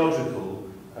have a theological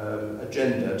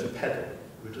agenda to peddle.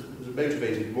 We're just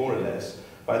motivated more or less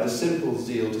by the simple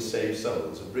zeal to save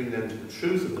souls and bring them to the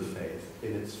truth of the faith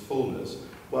in its fullness,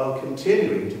 while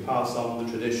continuing to pass on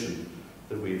the tradition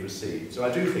that we've received. So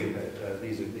I do think that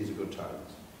these are good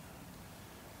times.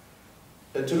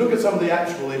 To look at some of the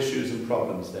actual issues and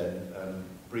problems then,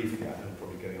 briefly, I'm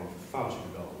probably going on for far too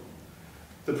long.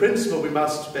 The principle we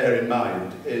must bear in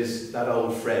mind is that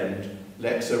old friend,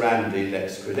 lex orandi,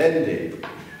 lex credendi.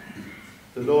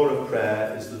 The law of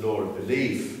prayer is the law of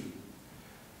belief.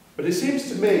 But it seems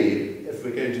to me, if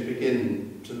we're going to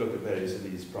begin to look at various of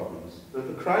these problems, that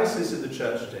the crisis in the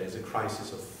Church today is a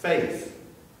crisis of faith,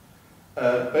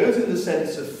 both in the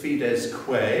sense of fides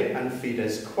quae and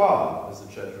fides qua, as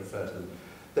the Church referred to them.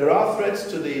 There are threats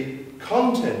to the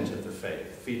content of the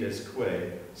faith, fides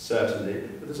quae, certainly,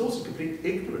 but there's also complete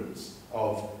ignorance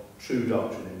of true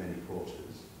doctrine in many quarters.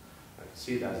 I can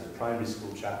see that as a primary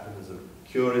school chaplain, as a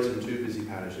curate in 2 busy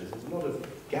parishes. There's a lot of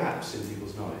gaps in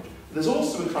people's knowledge. But there's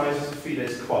also a crisis of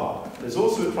fides qua. There's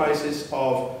also a crisis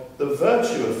of the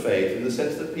virtue of faith, in the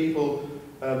sense that people,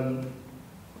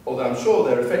 although I'm sure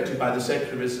they're affected by the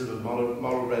secularism and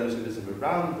moral relativism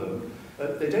around them,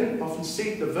 they don't often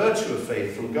seek the virtue of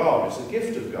faith from God. It's a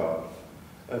gift of God.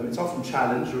 It's often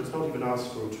challenged, or it's not even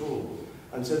asked for at all.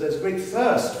 And so there's a great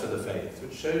thirst for the faith,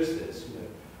 which shows this,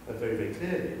 very, very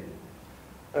clearly.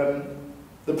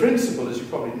 The principle, as you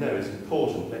probably know, is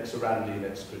important, lex orandi,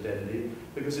 lex credendi,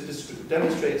 because it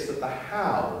demonstrates that the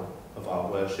how of our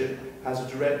worship has a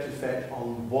direct effect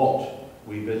on what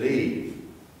we believe,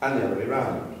 and the other way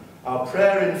around. Our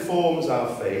prayer informs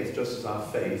our faith, just as our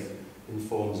faith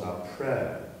informs our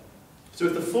prayer. So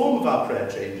if the form of our prayer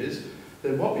changes,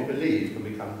 then what we believe can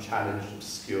become challenged,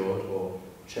 obscured, or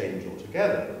change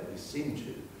altogether, or at least seem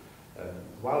to.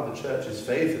 While the Church's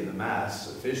faith in the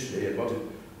Mass, officially, and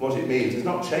what it means is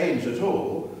not changed at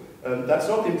all, that's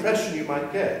not the impression you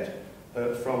might get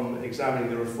from examining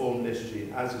the Reformed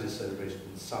liturgy as it is celebrated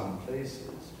in some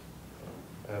places.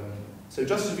 So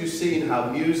just as you've seen how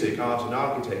music, art and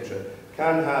architecture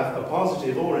can have a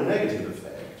positive or a negative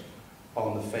effect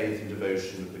on the faith and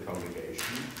devotion of the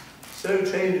congregation, so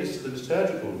changes to the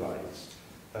liturgical rites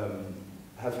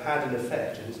have had an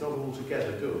effect, and it's not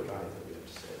altogether good either, we have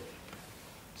to say.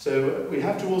 So we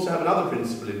have to also have another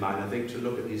principle in mind, I think, to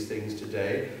look at these things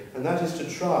today, and that is to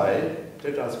try,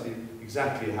 don't ask me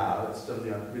exactly how, it's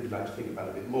something I'd really like to think about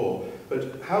a bit more,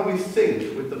 but how we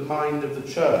think with the mind of the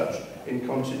Church in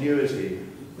continuity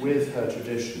with her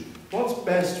tradition. What's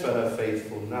best for her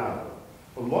faithful now?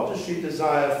 And what does she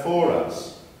desire for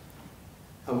us?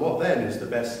 And what then is the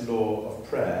best law of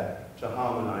prayer to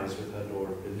harmonise with her law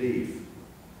of belief?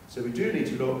 So we do need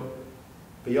to look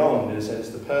beyond, in a sense,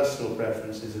 the personal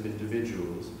preferences of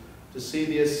individuals to see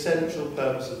the essential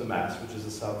purpose of the Mass, which is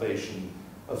the salvation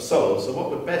of souls. So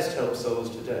what would best help souls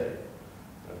today?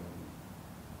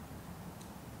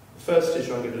 The first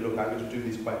issue I'm going to do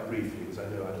these quite briefly, because I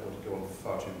know I don't want to go on for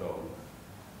far too long.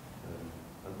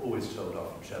 I'm always told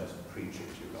off from Chelmsford preaching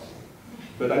too long.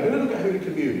 But I'm going to look at Holy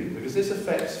Communion, because this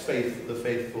affects the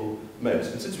faithful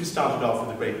most. And since we started off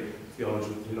with a great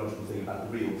theological thing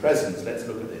about the real presence, let's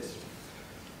look at this.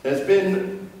 There's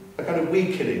been a kind of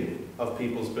weakening of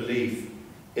people's belief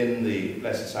in the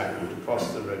Blessed Sacrament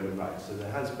across the Roman Rite. So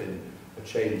there has been a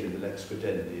change in the lex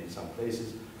credendi in some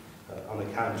places on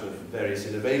account of various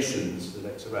innovations, the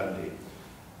lex orandi.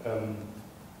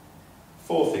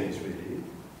 Four things, really.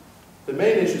 The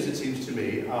main issues, it seems to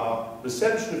me, are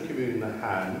reception of communion in the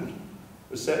hand,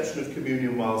 reception of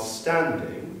communion while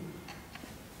standing,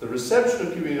 the reception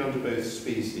of communion under both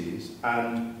species,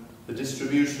 and the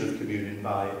distribution of communion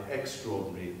by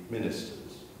extraordinary ministers.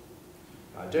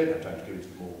 Now, I don't have time to go into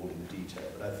them all in detail,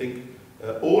 but I think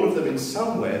all of them in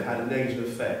some way have had a negative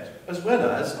effect, as well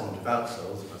as, on devout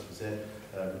souls, it must be said,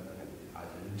 either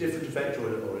an indifferent effect or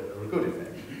a good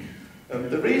effect.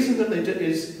 The reason that they do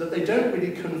is that they don't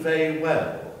really convey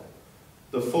well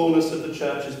the fullness of the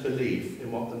Church's belief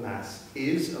in what the Mass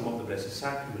is and what the Blessed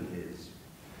Sacrament is.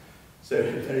 So,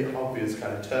 in very obvious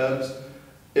kind of terms,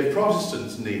 if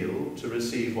Protestants kneel to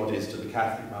receive what is to the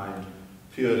Catholic mind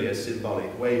purely a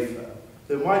symbolic wafer,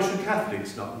 then why should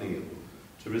Catholics not kneel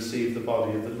to receive the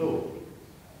body of the Lord?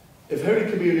 If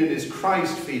Holy Communion is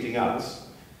Christ feeding us,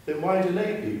 then why do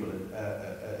lay people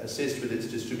assist with its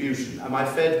distribution? Am I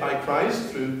fed by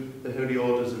Christ through the holy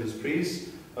orders of his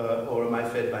priests, or am I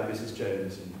fed by Mrs.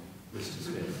 Jones and Mr.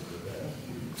 Smith?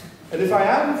 And if I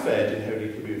am fed in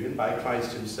Holy Communion by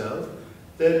Christ himself,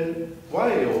 then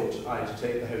why ought I to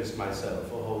take the host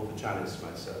myself or hold the chalice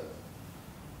myself?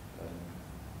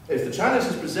 If the chalice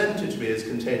is presented to me as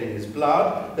containing his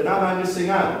blood, then am I missing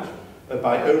out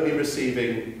by only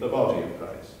receiving the body of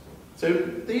Christ? So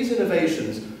these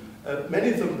innovations, many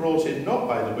of them brought in not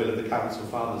by the will of the Council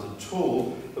Fathers at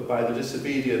all, but by the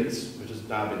disobedience, which has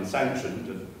now been sanctioned,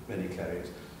 of many clerics,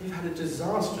 they've had a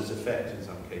disastrous effect in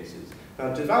some cases.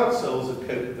 Now, devout souls have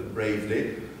coped with them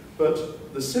bravely,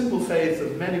 but the simple faith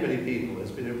of many, many people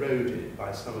has been eroded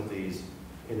by some of these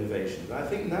innovations. And I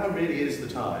think now really is the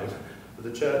time for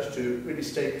the Church to really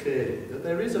state clearly that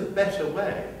there is a better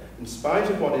way, in spite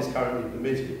of what is currently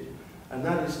permitted, and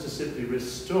that is to simply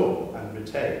restore and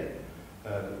retain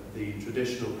the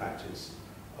traditional practice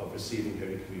of receiving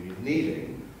Holy Communion,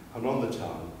 kneeling and on the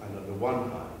tongue and under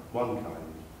one kind,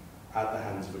 at the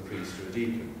hands of a priest or a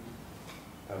deacon.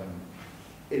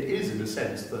 It is, in a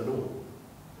sense, the law.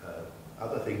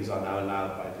 Other things are now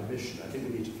allowed by permission. I think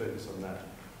we need to focus on that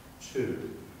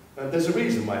too. There's a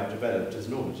reason why it developed as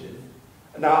normative.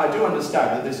 Now, I do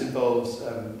understand that this involves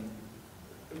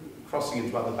crossing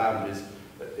into other boundaries.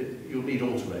 You'll need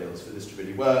altar rails for this to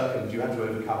really work, and you have to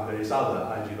overcome various other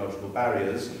ideological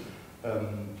barriers.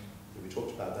 We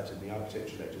talked about that in the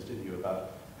architecture lectures, didn't you,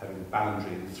 about having a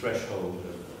boundary and threshold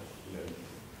of,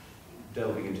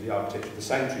 delving into the architecture of the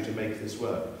sanctuary to make this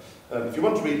work. If you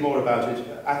want to read more about it,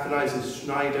 Athanasius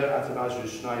Schneider,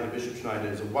 Bishop Schneider,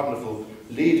 is a wonderful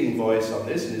leading voice on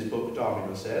this in his book,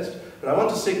 Dominus Est. But I want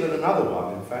to signal another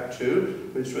one, in fact, too,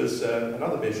 which was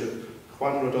another bishop,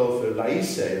 Juan Rodolfo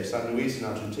Laise of San Luis in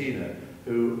Argentina,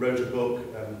 who wrote a book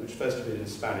which first appeared in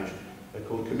Spanish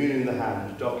called Communion in the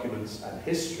Hand, Documents and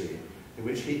History, in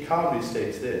which he calmly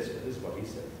states this. This is what he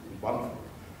says. It's wonderful.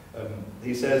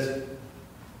 He says,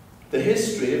 the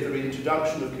history of the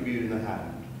reintroduction of communion in the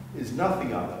hand is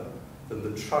nothing other than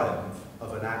the triumph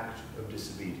of an act of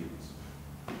disobedience.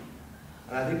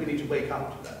 And I think we need to wake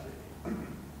up to that, really.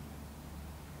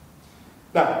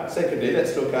 Now, secondly,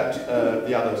 let's look at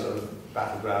the other sort of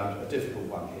battleground, a difficult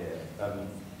one here.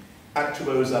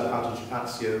 Actuosa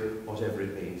participatio, whatever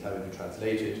it means, however you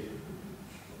translate it.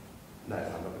 No, I'm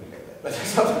not going to go there. But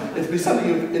it's been something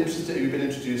you've been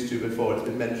introduced to before. It's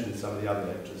been mentioned in some of the other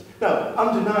lectures. Now,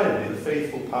 undeniably, the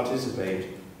faithful participate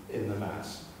in the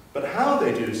Mass. But how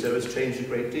they do so has changed a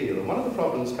great deal. And one of the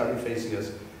problems currently facing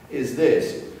us is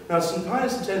this. Now, St.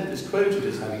 Pius X is quoted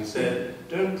as having said,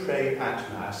 don't pray at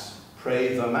Mass,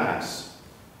 pray the Mass.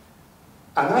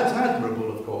 And that's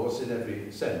admirable, of course, in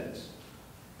every sense.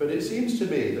 But it seems to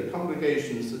me that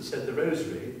congregations that said the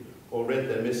Rosary or read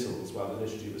their missals while the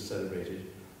liturgy was celebrated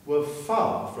were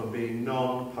far from being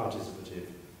non-participative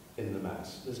in the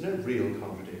Mass. There's no real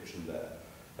contradiction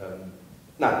there.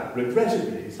 Now,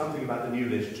 regrettably, something about the new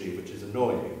liturgy which is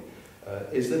annoying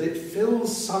is that it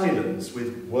fills silence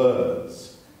with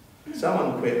words.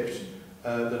 Someone quipped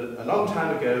that a long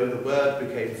time ago the word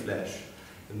became flesh,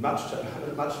 and much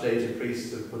later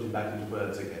priests have put it back into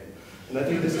words again. And I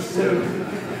think this is so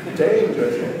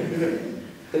dangerous.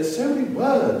 There's so many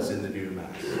words in the new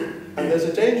Mass, and there's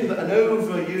a danger that an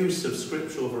overuse of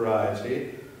scriptural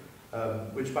variety,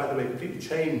 which, by the way, completely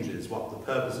changes what the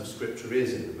purpose of Scripture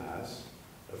is in the Mass,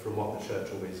 from what the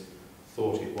Church always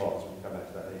thought it was. We'll come back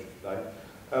to that later if you like.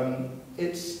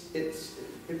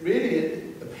 It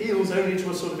really appeals only to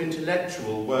a sort of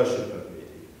intellectual worshipper,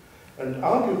 really. And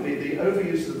arguably, the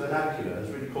overuse of the vernacular has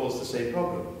really caused the same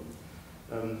problem.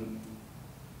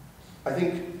 I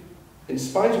think, in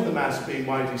spite of the Mass being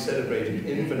widely celebrated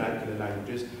in vernacular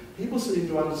languages, people seem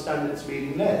to understand its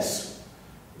meaning less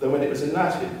than when it was in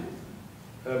Latin.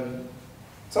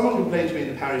 Someone complained to me in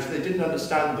the parish they didn't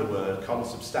understand the word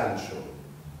consubstantial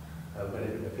when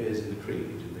it appears in the Creed,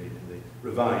 in the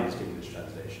revised English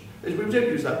translation. We don't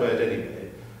use that word anyway,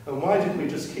 and why didn't we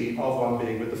just keep of one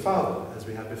being with the Father, as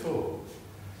we had before?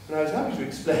 And I was happy to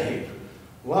explain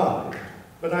why,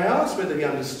 but I asked whether he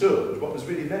understood what was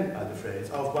really meant by the phrase,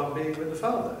 of one being with the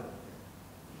Father.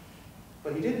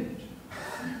 But he didn't.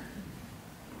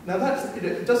 Now that's,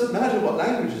 it doesn't matter what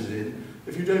language it's in,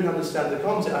 if you don't understand the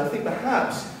concept. I think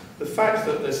perhaps the fact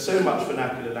that there's so much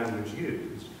vernacular language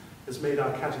used has made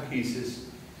our catechesis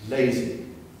lazy.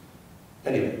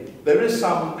 Anyway, there is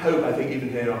some hope, I think, even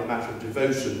here on the matter of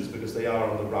devotions, because they are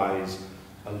on the rise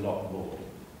a lot more.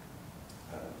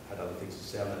 Had other things to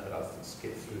say on that, but I'll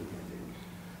skip through,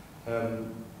 I think.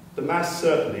 The Mass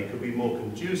certainly could be more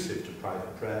conducive to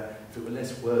private prayer if it were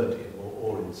less wordy or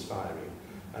awe-inspiring.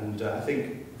 And I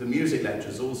think the music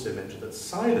lectures also mentioned that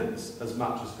silence, as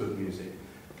much as good music,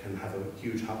 can have a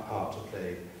huge part to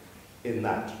play in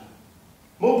that.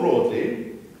 More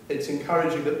broadly, it's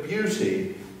encouraging that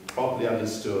beauty, properly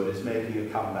understood, is making a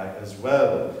comeback as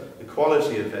well. The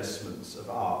quality of vestments, of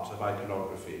art, of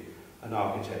iconography and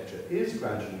architecture is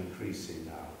gradually increasing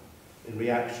now, in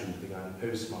reaction to the kind of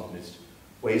postmodernist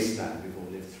wasteland we've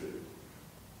all lived through.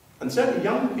 And certainly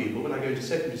young people, when I go to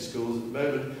secondary schools at the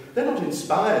moment, they're not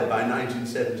inspired by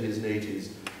 1970s and 80s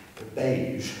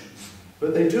beige,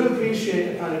 but they do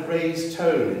appreciate a kind of raised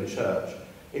tone in church,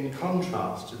 in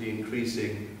contrast to the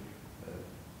increasing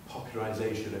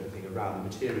popularisation of everything around,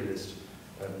 the materialist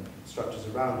structures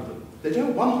around them. They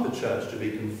don't want the church to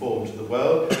be conformed to the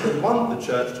world, they want the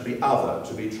church to be other,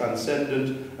 to be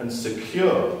transcendent and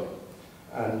secure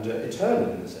and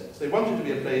eternal in a sense. They want it to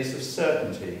be a place of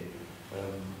certainty,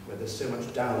 where there's so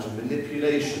much doubt and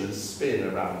manipulation and spin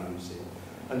around music.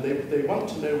 And they want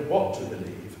to know what to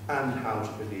believe and how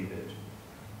to believe it.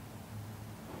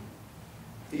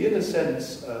 The inner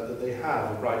sense that they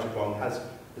have of right and wrong has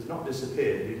not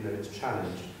disappeared, even though it's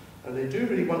challenged. And they do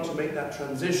really want to make that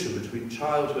transition between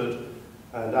childhood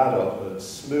and adulthood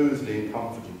smoothly and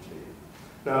confidently.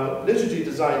 Now, liturgy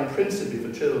designed principally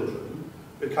for children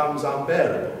becomes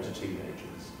unbearable to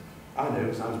teenagers. I know,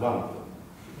 because I was one of them.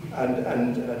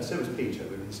 And so was Peter, we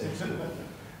were in the same school.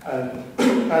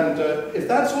 And if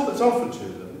that's all that's offered to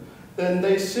them, then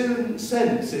they soon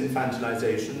sense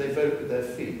infantilization, they vote with their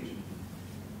feet.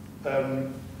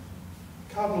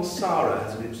 Cardinal Sarah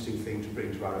has an interesting thing to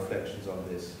bring to our reflections on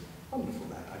this. Wonderful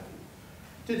man, I think.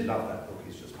 Did love that book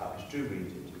he's just published. Do read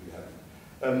it if you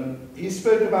haven't. He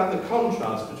spoke about the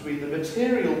contrast between the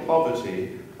material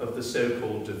poverty of the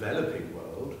so-called developing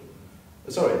world.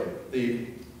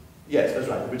 Yes, that's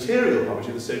right. The material poverty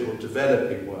of the so-called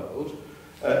developing world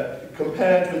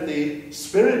compared with the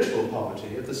spiritual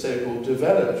poverty of the so-called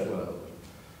developed world.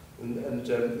 And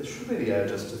this should really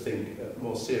urge us to think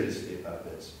more seriously about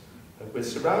this. We're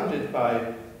surrounded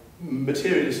by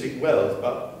materialistic wealth,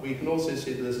 but we can also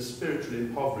see that there's a spiritual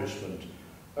impoverishment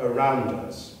around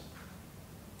us.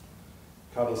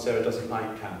 Cardinal Sarah doesn't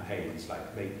like campaigns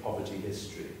like Make Poverty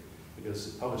History, because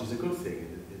poverty is a good thing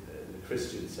in the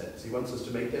Christian sense. He wants us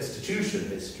to make destitution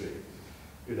history.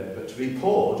 You know, but to be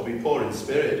poor in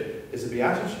spirit, is a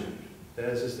beatitude.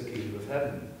 Theirs is the kingdom of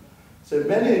heaven. So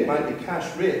many might be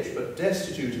cash rich, but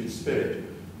destitute in spirit.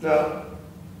 Now,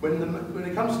 when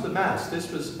it comes to the Mass,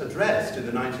 this was addressed in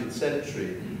the 19th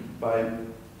century by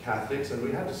Catholics, and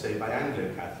we have to say by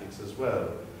Anglo-Catholics as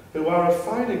well, who are a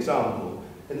fine example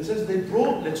in the sense that they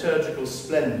brought liturgical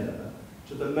splendour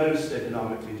to the most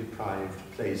economically deprived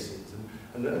places.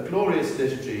 And a glorious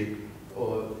liturgy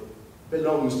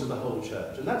belongs to the whole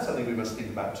church. And that's something we must think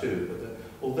about too. But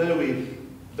although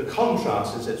the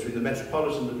contrast, in a sense, between the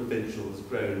metropolitan and the provincial has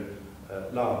grown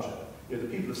larger, you know, the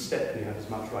people of Stepney have as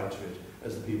much right to it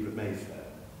as the people of Mayfair.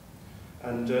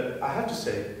 And I have to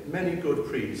say, many good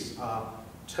priests are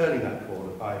turning that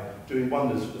corner by doing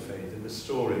wonders for the faith and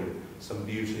restoring some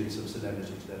beauty and some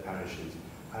solemnity to their parishes.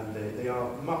 And they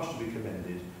are much to be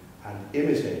commended and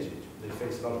imitated. They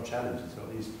face a lot of challenges, not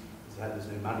least because there's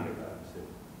no money around. So.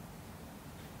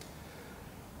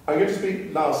 I'm going to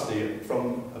speak lastly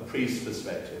from a priest's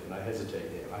perspective, and I hesitate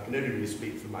here. I can only really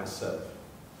speak for myself.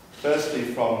 Firstly,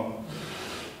 from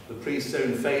the priest's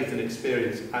own faith and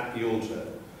experience at the altar,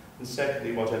 and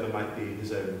secondly, whatever might be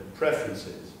his own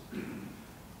preferences.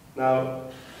 Now,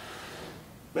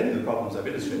 many of the problems I've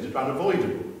illustrated are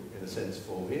unavoidable, in a sense,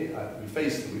 for me. We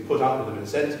face them, we put up with them, in a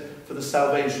sense, for the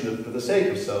salvation, for the sake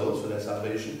of souls, for their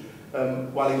salvation,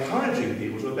 while encouraging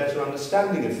people to a better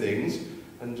understanding of things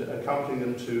and accompanying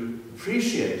them to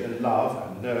appreciate and love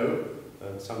and know,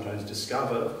 and sometimes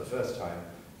discover for the first time,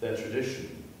 their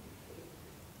tradition.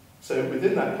 So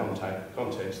within that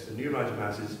context, the new rite of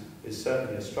Mass is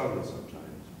certainly a struggle sometimes.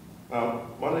 Now,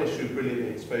 one issue brilliantly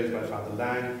exposed by Father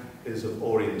Lang is of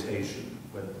orientation,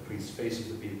 whether the priest faces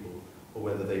the people or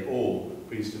whether they all,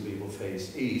 priest and people,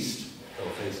 face east or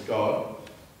face God.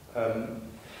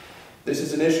 This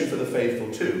is an issue for the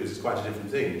faithful too. This is quite a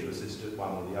different thing to assist at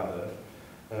one or the other.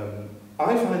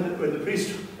 I find that when the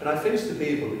priest, and I face the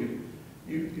people,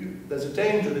 there's a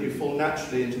danger that you fall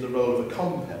naturally into the role of a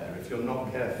compere if you're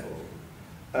not careful.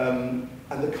 And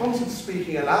the constant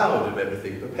speaking aloud of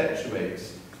everything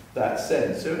perpetuates that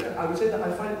sense. So I would say that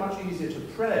I find it much easier to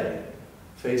pray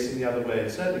facing the other way, and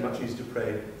certainly much easier to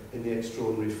pray in the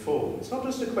extraordinary form. It's not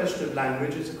just a question of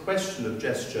language, it's a question of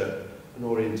gesture and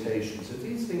orientation. So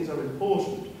these things are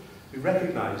important. We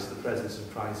recognise the presence of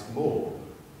Christ more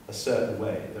a certain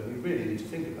way, then we really need to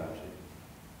think about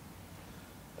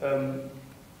it.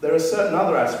 There are certain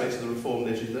other aspects of the Reformed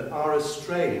liturgy that are a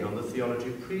strain on the theology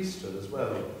of priesthood as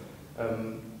well.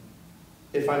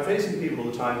 If I'm facing people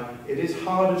all the time, it is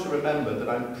harder to remember that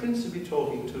I'm principally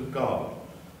talking to God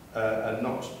and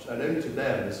only to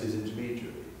them as his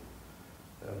intermediary.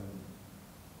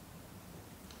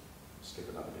 Skip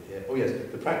another bit here. Oh yes,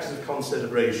 the practice of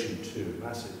concelebration too,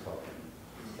 massive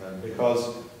problem.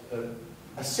 Because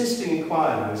assisting in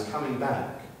choir now is coming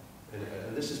back,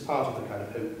 and this is part of the kind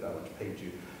of hope that I want to paint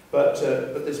you. But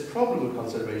this problem of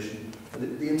concelebration,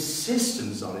 and the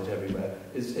insistence on it everywhere,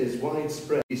 is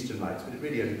widespread in Eastern rites, but it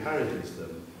really only parodies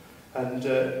them. And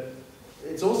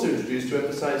it's also introduced to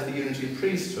emphasise the unity of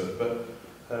priesthood, but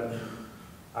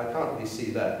I can't really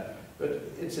see that. But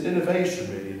it's an innovation,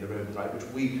 really, in the Roman Rite, which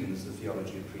weakens the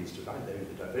theology of priesthood. I know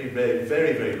that I very,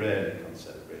 very rarely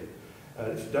concelebrate.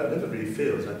 It never really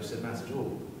feels like you said Mass at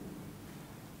all.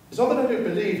 It's not that I don't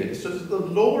believe it, it's just that the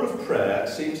law of prayer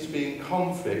seems to be in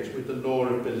conflict with the law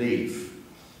of belief.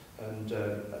 And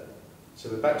so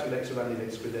we're back to lex orandi,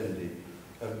 lex credendi.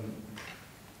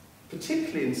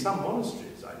 Particularly in some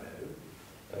monasteries, I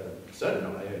know, certainly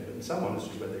not my own, but in some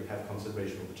monasteries where they have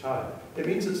concelebration all the time, it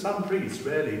means that some priests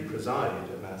rarely preside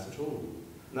at Mass at all,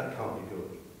 and that can't be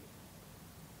good.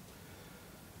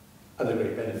 Other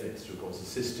great benefits to, of course,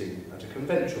 assisting at a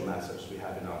conventual Mass such as we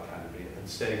have in our Canonry and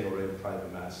saying your own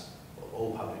private Mass, or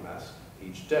all public Mass,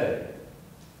 each day.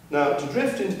 Now, to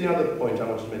drift into the other point I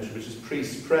wanted to mention, which is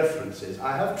priests' preferences,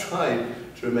 I have tried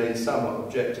to remain somewhat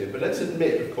objective, but let's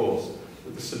admit, of course,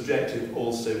 that the subjective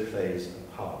also plays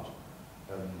a part.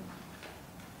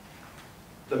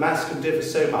 The Mass can differ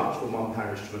so much from one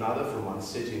parish to another, from one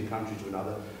city and country to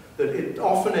another, that it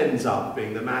often ends up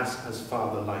being the Mass as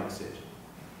Father likes it.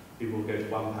 People will go to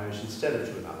one parish instead of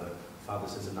to another. Father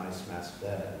says a nice Mass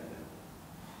there.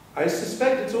 I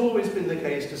suspect it's always been the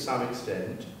case to some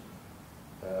extent,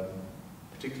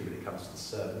 particularly when it comes to the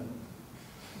sermon.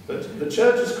 But the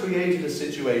Church has created a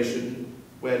situation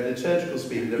where, liturgical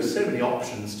speaking, there are so many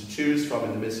options to choose from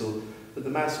in the Missal that the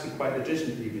Mass can quite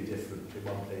legitimately be different in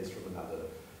one place from another.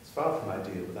 It's far from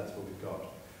ideal, but that's what we've got.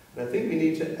 And I think we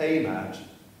need to aim at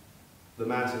the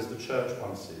Mass as the Church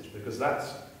wants it, because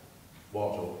that's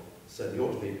what, or certainly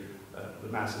ought to be,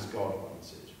 the Mass as God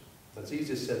wants it. That's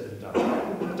easier said than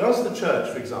done. Does the Church,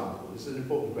 for example, this is an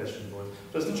important question for us,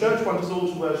 does the Church want us all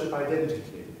to worship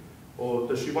identically? Or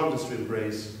does she want us to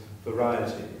embrace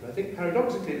variety? And I think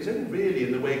paradoxically it was only really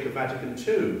in the wake of Vatican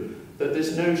II that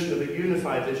this notion of a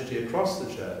unified liturgy across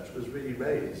the Church was really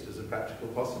raised as a practical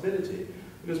possibility.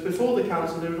 Because before the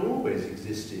Council there had always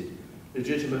existed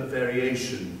legitimate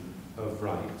variation of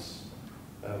rites.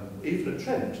 Even at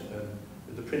Trent,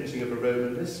 with the printing of a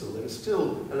Roman Missal, there were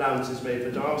still allowances made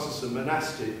for diocesan,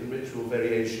 monastic and ritual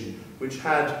variation, which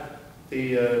had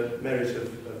the merit of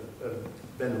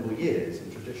venerable years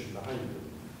and tradition behind them.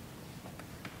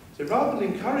 So rather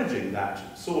than encouraging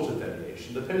that sort of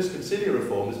variation, the post-conciliar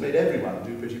reform has made everyone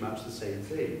do pretty much the same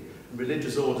thing.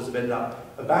 religious orders have ended up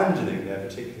abandoning their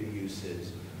particular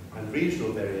uses, and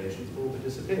regional variations have all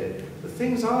disappeared. But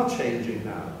things are changing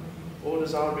now.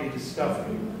 Orders are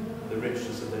rediscovering the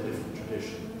richness of their different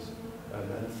traditions.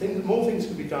 And more things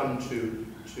can be done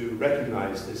to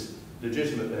recognise this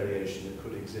legitimate variation that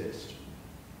could exist.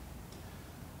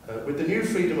 With the new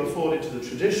freedom afforded to the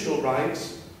traditional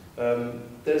rites,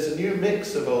 there's a new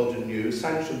mix of old and new,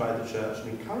 sanctioned by the Church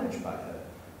and encouraged by her.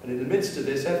 And in the midst of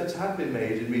this, efforts have been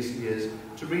made in recent years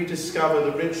to rediscover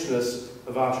the richness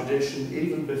of our tradition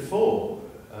even before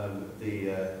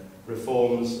the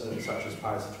reforms such as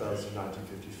Pius XII in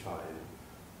 1955.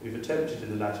 We've attempted in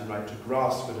the Latin Rite to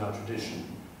grasp at our tradition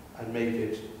and make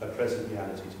it a present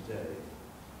reality today.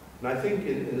 And I think,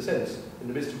 in a sense, in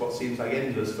the midst of what seems like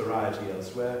endless variety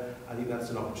elsewhere, I think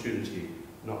that's an opportunity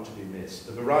not to be missed.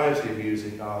 The variety of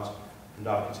music, art, and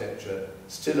architecture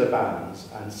still abounds,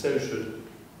 and so should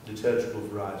liturgical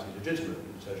variety, legitimate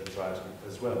liturgical variety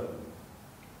as well.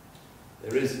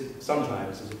 There is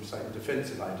sometimes, as a slightly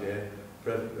defensive idea,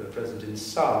 present in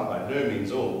some, by no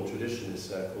means all, traditionalist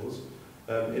circles,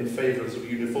 in favour of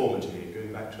uniformity,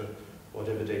 going back to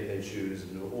whatever date they choose,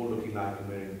 and all looking like and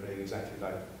wearing and praying exactly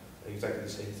the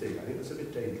same thing. I think that's a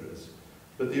bit dangerous.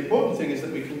 But the important thing is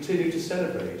that we continue to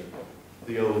celebrate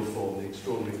the old form, the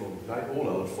extraordinary form, like all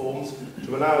old forms,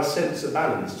 to allow a sense of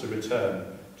balance to return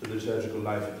to the liturgical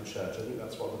life of the Church. I think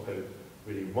that's what the Pope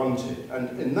really wanted.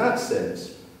 And in that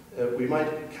sense, we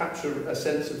might capture a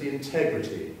sense of the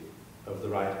integrity of the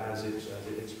rite as it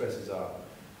expresses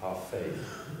our faith.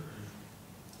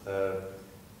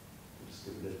 Just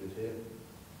skip a little bit here.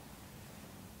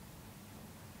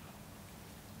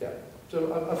 Yeah,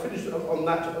 so I'll finish on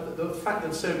that. The fact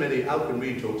that so many, Alcuin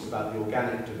Reid talks about the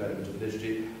organic development of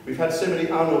liturgy. We've had so many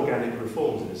unorganic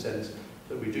reforms, in a sense,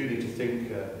 that we do need to think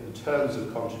in terms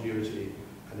of continuity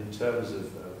and in terms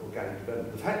of organic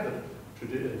development. The fact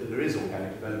that there is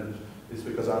organic development is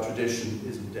because our tradition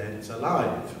isn't dead, it's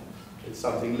alive. It's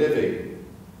something living.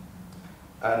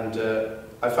 And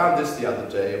I found this the other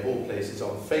day, of all places,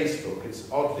 on Facebook.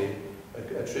 It's oddly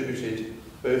attributed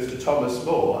both to Thomas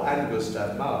More and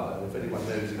Gustav Mahler. If anyone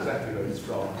knows exactly where it's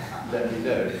from, let me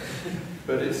know.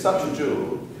 But it's such a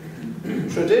jewel.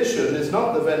 Tradition is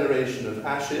not the veneration of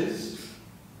ashes,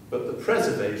 but the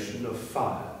preservation of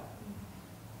fire.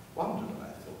 Wonderful, I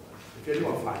thought. If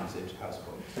anyone finds it, house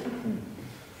points.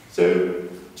 So,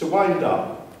 to wind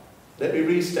up, let me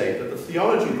restate that the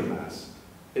theology of the Mass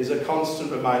is a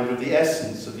constant reminder of the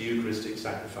essence of the Eucharistic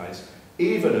sacrifice,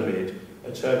 even amid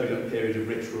a turbulent period of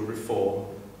ritual reform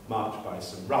marked by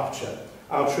some rupture.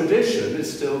 Our tradition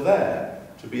is still there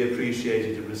to be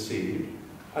appreciated and received,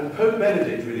 and Pope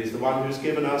Benedict really is the one who's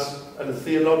given us a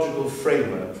theological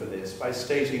framework for this by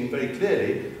stating very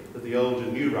clearly that the old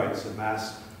and new rites of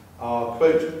Mass are,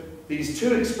 quote, these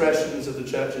two expressions of the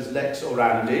Church's lex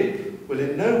orandi will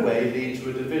in no way lead to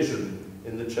a division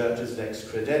in the Church's lex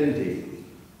credendi,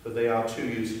 for they are two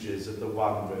usages of the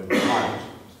one Roman rite.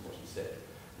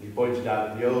 He pointed out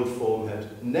that the old form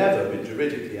had never been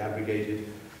juridically abrogated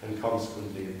and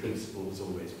consequently in principle was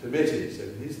always permitted. So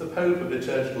he's the Pope of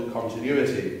liturgical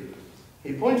continuity.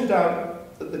 He pointed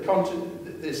out that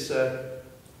this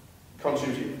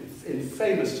continuity, in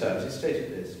famous terms, he stated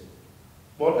this: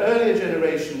 what earlier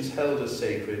generations held as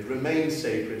sacred remains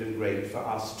sacred and great for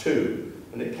us too,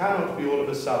 and it cannot be all of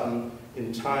a sudden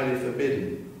entirely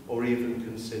forbidden or even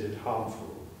considered harmful.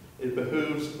 It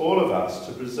behooves all of us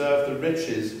to preserve the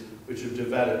riches which have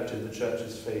developed in the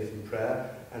Church's faith and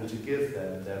prayer and to give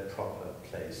them their proper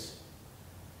place.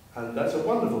 And that's a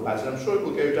wonderful passage. I'm sure it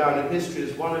will go down in history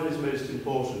as one of his most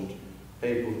important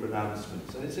papal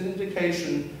pronouncements. And it's an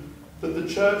indication that the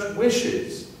Church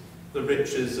wishes the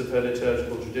riches of her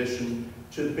liturgical tradition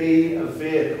to be a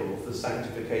vehicle for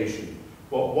sanctification.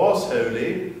 What was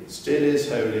holy still is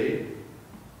holy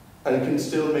and can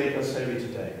still make us holy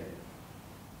today.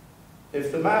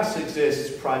 If the Mass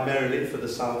exists primarily for the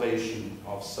salvation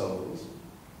of souls,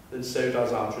 then so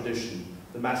does our tradition.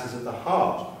 The Mass is at the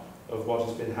heart of what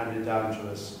has been handed down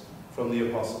to us from the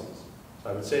Apostles. So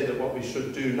I would say that what we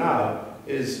should do now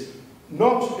is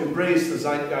not embrace the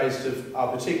zeitgeist of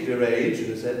our particular age,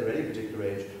 and as or any particular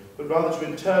age, but rather to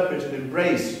interpret and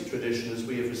embrace tradition as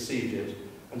we have received it,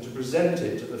 and to present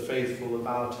it to the faithful of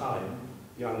our time,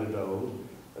 young and old,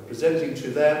 and presenting to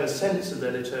them a sense of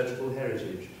their liturgical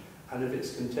heritage and of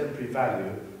its contemporary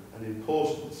value and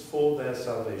importance for their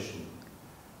salvation,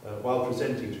 while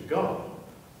presenting to God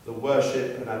the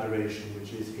worship and adoration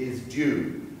which is his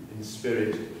due in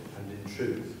spirit and in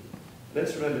truth.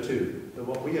 Let's remember too that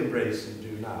what we embrace and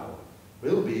do now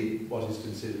will be what is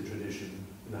considered tradition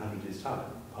in 100 years' time,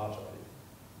 part of it.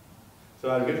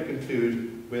 So I'm going to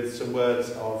conclude with some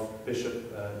words of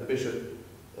the Bishop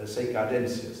St.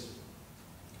 Gaudentius,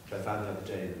 which I found the other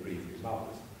day in the brief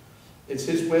remarks. It's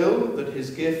his will that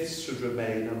his gifts should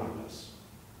remain among us.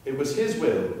 It was his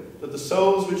will that the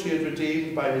souls which he had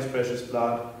redeemed by his precious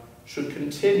blood should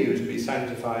continue to be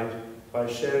sanctified by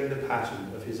sharing the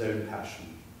pattern of his own passion.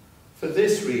 For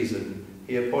this reason,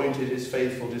 he appointed his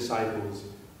faithful disciples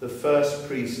the first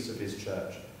priests of his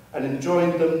church, and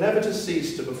enjoined them never to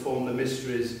cease to perform the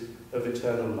mysteries of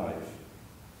eternal life.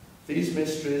 These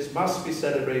mysteries must be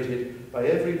celebrated by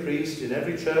every priest in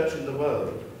every church in the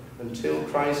world until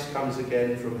Christ comes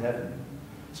again from heaven,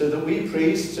 so that we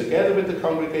priests, together with the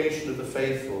congregation of the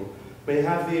faithful, may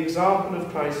have the example of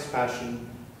Christ's passion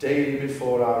daily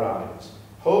before our eyes,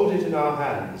 hold it in our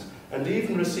hands, and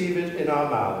even receive it in our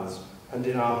mouths and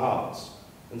in our hearts,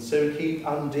 and so keep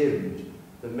undimmed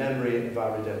the memory of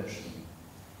our redemption.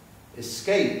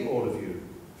 Escape, all of you,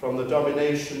 from the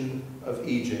domination of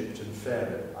Egypt and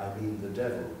Pharaoh, I mean the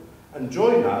devil, and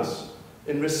join us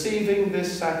in receiving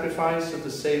this sacrifice of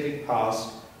the saving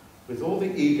Pasch with all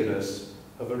the eagerness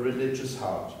of a religious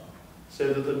heart,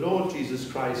 so that the Lord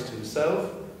Jesus Christ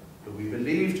himself, who we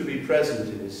believe to be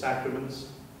present in his sacraments,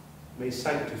 may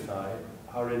sanctify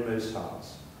our inmost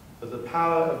hearts. For the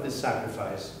power of this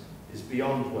sacrifice is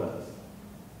beyond worth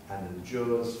and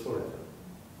endures forever.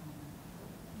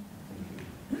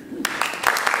 Thank you.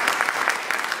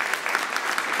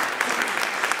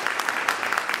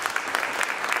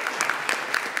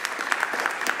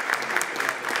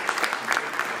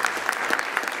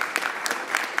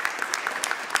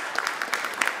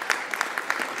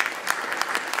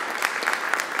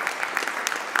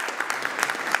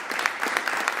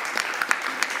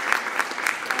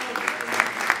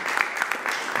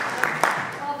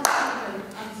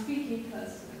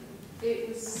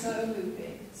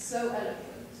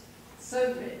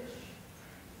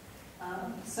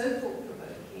 So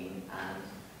thought-provoking, and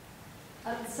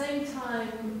at the same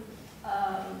time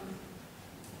a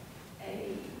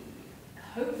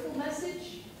hopeful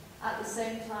message, at the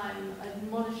same time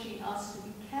admonishing us to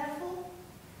be careful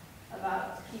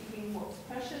about keeping what's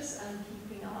precious and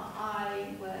keeping our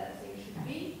eye where things should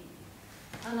be.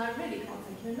 And I really can't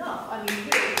thank you enough. I mean,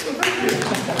 really.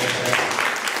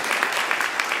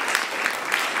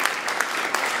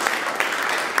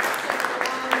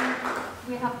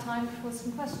 We have time for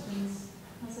some questions.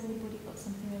 Has anybody got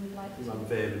something they would like to? I'm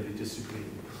vehemently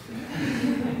disagreeing.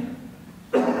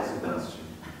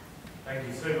 Thank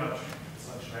you so much for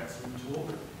such an excellent talk.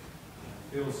 I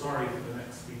feel sorry for the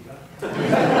next speaker.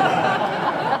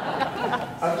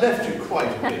 I've left you quite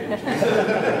a bit.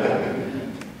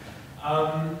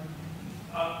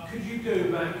 Could you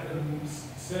go back and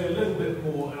say a little bit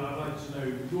more, and I'd like to know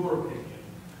your opinion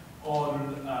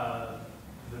on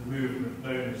the movement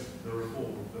known as the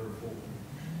Reform,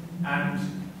 and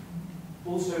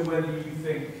also whether you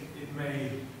think it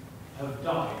may have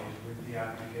died with the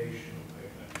application of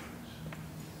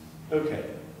Pope Benedict. Okay.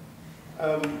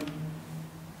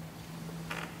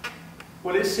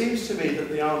 Well, it seems to me that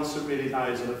the answer really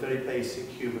lies on a very basic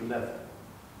human level,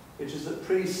 which is that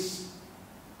priests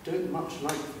don't much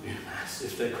like the new Mass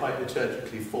if they're quite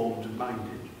liturgically formed and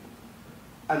minded.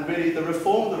 And really, the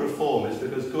reform is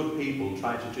because good people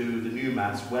try to do the new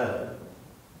Mass well.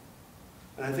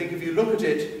 And I think if you look at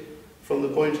it from the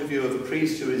point of view of a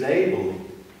priest who is able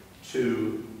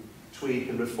to tweak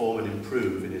and reform and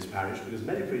improve in his parish, because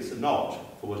many priests are not,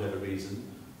 for whatever reason,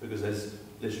 because there's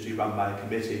liturgy run by a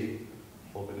committee,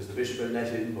 or because the bishop won't let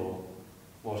him, or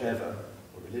whatever,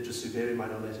 or religious superior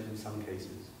might not let him in some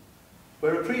cases.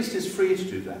 Where a priest is free to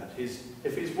do that.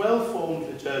 If he's well-formed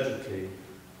liturgically,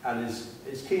 and is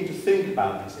keen to think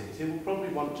about these things, he will probably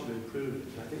want to improve it.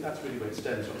 And I think that's really where it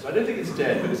stems from. So I don't think it's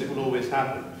dead, because it will always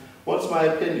happen. What's my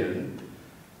opinion?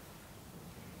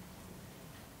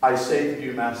 I say the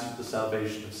new Mass for the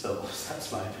salvation of souls. That's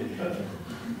my opinion.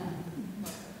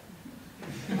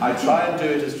 I try and do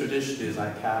it as traditionally as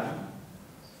I can,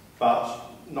 but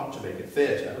not to make it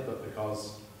theatre, but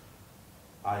because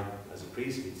I, as a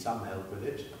priest, need some help with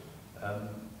it.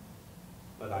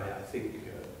 But I think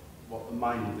what the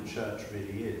mind of the church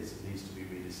really is needs to be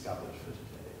rediscovered for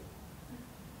today.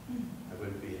 I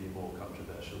won't be any more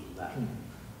controversial than that.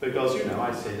 Because, you know,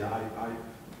 I say that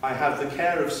I have the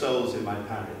care of souls in my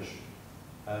parish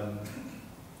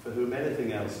for whom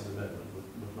anything else at the moment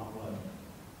would not work.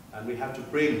 And we have to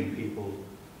bring people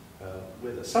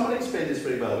with us. Someone explained this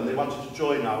very well when they wanted to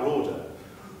join our order,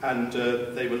 and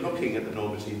they were looking at the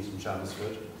Norbertines in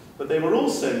Chelmsford, but they were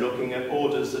also looking at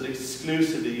orders that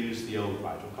exclusively use the old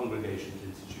rite, or congregations,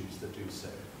 institutes that do so.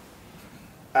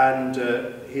 And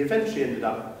he eventually ended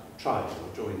up trying or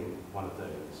joining one of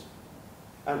those.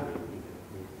 And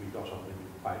we got on with him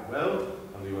quite well,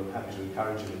 and we were happy to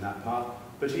encourage him in that part.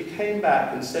 But he came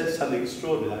back and said something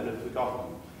extraordinary that I've never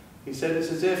forgotten. He said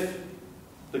it's as if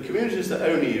the communities that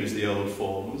only use the old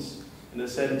forms, in a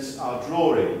sense, are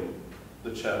drawing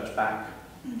the church back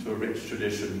to a rich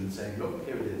tradition and saying, look,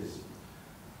 here it is.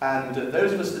 And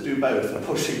those of us that do both are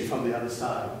pushing from the other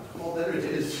side. Oh, there it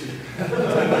is.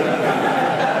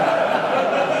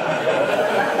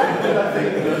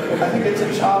 I think it's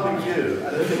a charming view.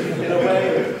 And I think, in a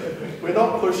way, we're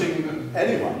not pushing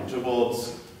anyone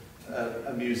towards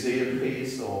a museum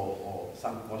piece or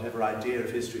some whatever idea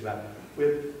of history about.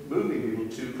 We're moving people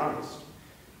to Christ.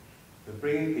 We're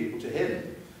bringing people to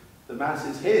Him. The Mass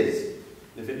is His.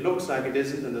 And if it looks like it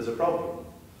isn't, then there's a problem.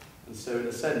 And so, in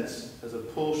a sense, there's a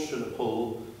push and a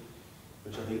pull,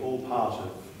 which I think all part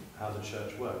of how the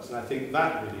church works. And I think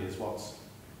that really is what's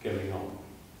going on.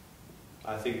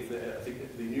 I think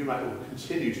the new rite will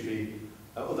continue to be...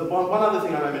 one other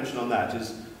thing I might mention on that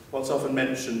is what's often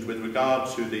mentioned with regard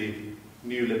to the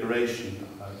new liberation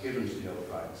given to the old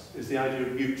rites is the idea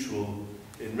of mutual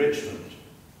enrichment.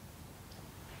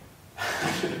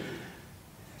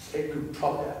 It could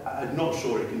probably... I'm not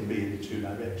sure it can be in two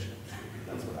directions.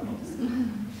 That's what I'm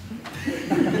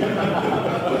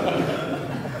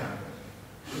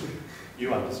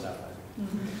You understand, I think.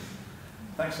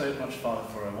 Thanks so much, Father,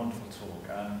 for a wonderful talk.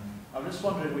 I'm just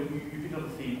wondering, you've been on the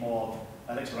theme of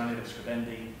Lex Orandi, Lex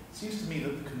Credendi. It seems to me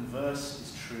that the converse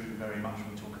is true very much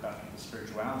when we talk about the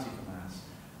spirituality of the Mass.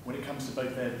 When it comes to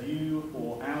both their view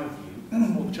or our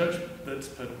view, or the church that's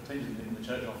pertains in the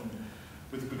church often,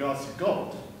 with regards to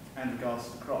God and regards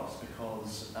to the cross,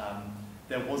 because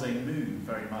there was a move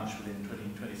very much within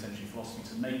 20th century philosophy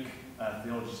to make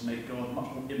theology, to make God much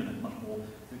more immanent, much more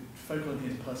focal in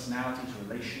his personality, to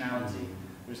relationality.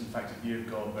 There is in fact a view of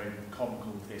God very common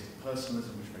called theistic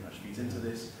personalism, which very much feeds into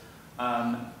this,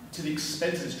 to the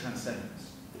expense of his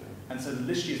transcendence. And so the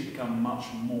liturgy has become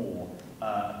much more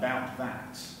about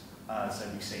that. So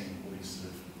we sing all these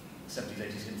sort of 70s,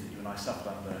 80s hymns that you and I suffered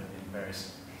under in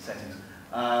various settings.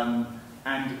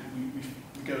 And we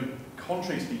go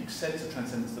contrary to the sense of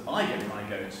transcendence that I get when I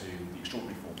go to the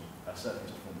extraordinary form,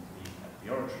 circumstantial form of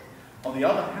the oratory. On the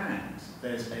other hand,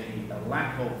 there's a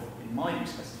lack of, in my view,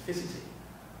 specificity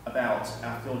about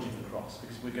our theology of the cross,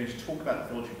 because we're going to talk about the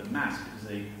theology of the Mass, because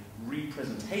a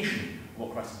representation of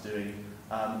what Christ is doing,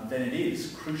 then it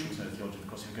is crucial to know the theology of the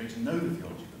cross if you're going to know the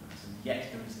theology of the Mass. And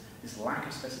yet there is this lack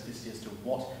of specificity as to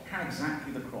how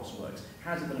exactly the cross works.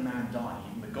 How is it that a man dying,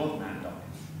 even the God-man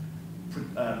dying,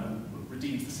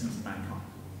 redeems the sins of mankind?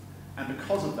 And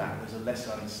because of that, there's a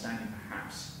lesser understanding,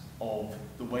 perhaps, of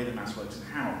the way the Mass works and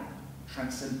how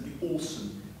transcendently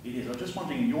awesome it is. I'm just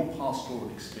wondering, in your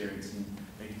pastoral experience and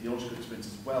maybe theological experience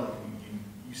as well,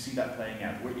 you see that playing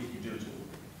out, or if you do at all?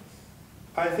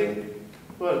 I think,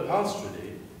 well,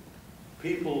 pastorally,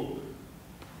 people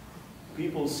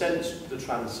sense the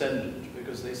transcendent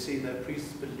because they see their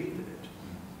priests believe in it.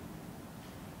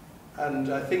 And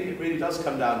I think it really does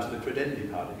come down to the credendi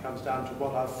part. It comes down to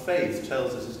what our faith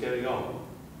tells us is going on.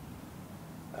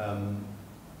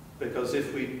 Because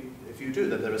if you do,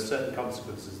 then there are certain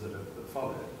consequences that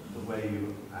follow the way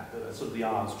you act, sort of the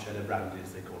ars celebrandi,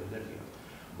 as they call it, everything else,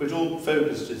 which all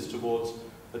focuses towards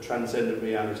the transcendent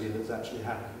reality that's actually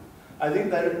happening. I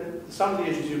think some of the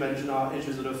issues you mentioned are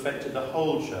issues that have affected the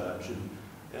whole church, and,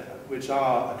 which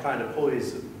are a kind of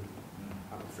poison,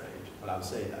 I'm afraid. Well, I'll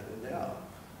say that, and they are.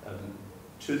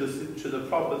 To the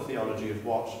proper theology of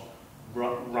what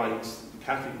rites,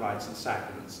 Catholic rites and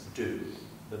sacraments do,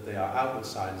 that they are outward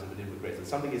signs of an inward grace, that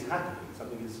something is happening,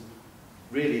 something is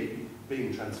really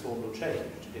being transformed or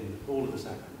changed in all of the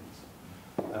sacraments.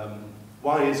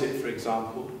 Why is it, for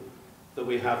example, that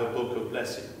we have a book of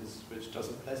blessings which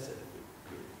doesn't bless anything?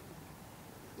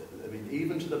 I mean,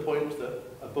 even to the point that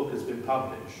a book has been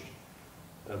published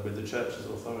with the Church's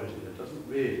authority, that doesn't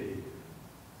really,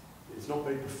 it's not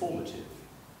very performative.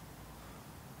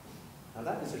 Now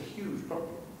that is a huge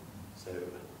problem. So,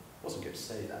 I wasn't going to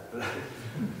say that, but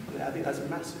I think that's a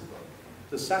massive problem.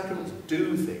 The sacraments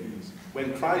do things.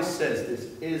 When Christ says, this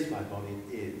is my body,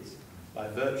 it is, by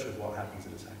virtue of what happens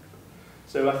in the sacrament.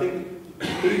 So I think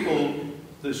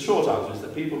the short answer is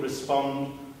that people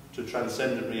respond to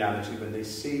transcendent reality when they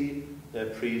see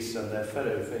their priests and their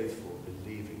fellow faithful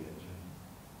believing it.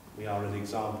 We are an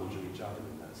example to each other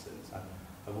in that sense.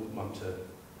 I wouldn't want to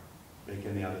make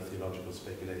any other theological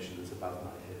speculation that's above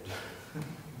my head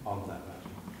on that matter.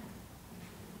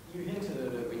 You hinted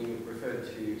at it when you referred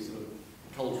to sort of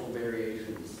cultural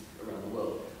variations around the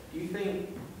world. Do you think,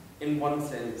 in one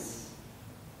sense,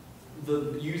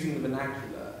 using the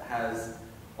vernacular has,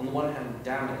 on the one hand,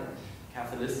 damaged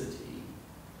Catholicity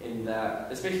in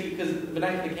that, especially because the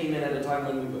vernacular came in at a time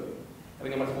when we were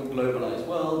having a much more globalized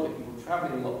world, with people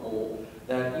traveling a lot more,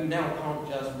 that you now can't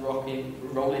just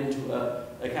roll into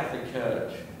a Catholic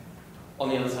church on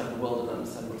the other side of the world and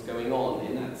understand what's going on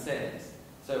in that sense.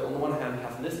 So on the one hand,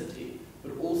 Catholicity,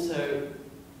 but also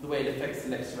the way it affects the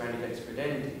lex orandi, lex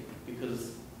credendi,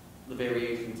 because the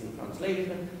variations in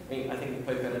translation. I mean, I think the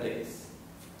Pope Benedict's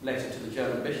letter to the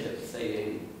German bishops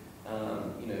saying,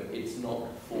 you know, it's not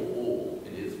for all,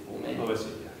 it is for many,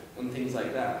 and things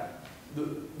like that.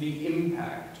 The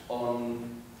impact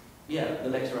on, the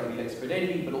lex orandi, lex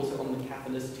credendi, but also on the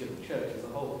Catholicity of the Church as a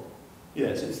whole.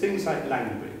 Yes, it's things like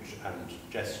language and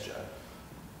gesture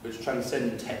which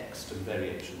transcend text and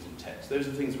variations in text. Those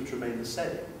are things which remain the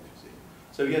same, you see.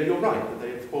 So yeah, you're right, that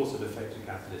they of course have affected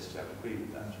Catholicity, I agree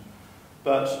with that.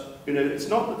 But, you know, it's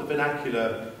not that the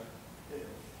vernacular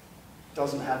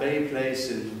doesn't have a place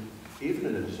in, even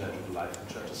in the liturgical life of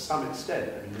the Church to some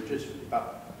extent, I mean, legitimately,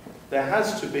 but there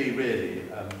has to be really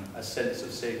a sense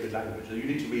of sacred language. You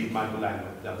need to read Michael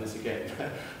Langworth, now this again,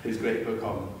 his great book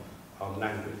on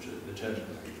language,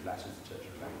 liturgical language, Latin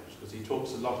liturgical language, because he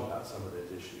talks a lot about some of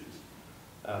those issues.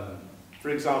 For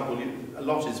example, a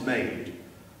lot is made,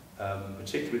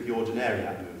 particularly with the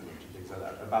ordinariate movement and things like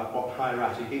that, about what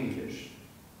hieratic English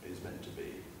is meant to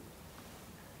be.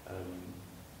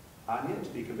 I'm yet to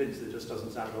be convinced that it just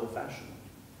doesn't sound old-fashioned.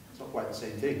 It's not quite the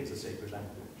same thing as a sacred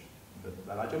language.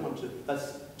 But I don't want to,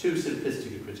 that's too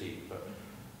simplistic a critique,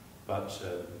 but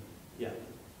yeah.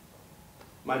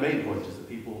 My main point is that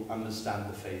people understand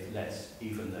the faith less,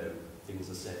 even though things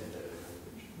are said in their own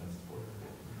language. That's the point.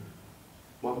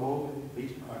 One more,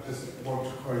 Peter? I just want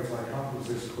to quote, I can't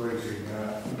resist quoting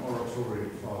an oratory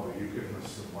father. You've given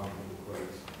us some wonderful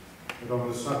quotes. But on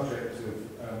the subject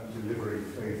of delivering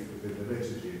faith within the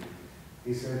liturgy,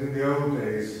 he said, in the old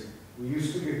days, we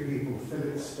used to give people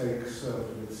fillet steak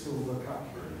served with silver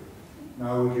cutlery.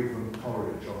 Now we give them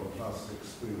porridge on plastic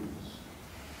spoons.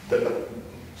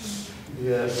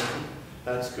 Yes,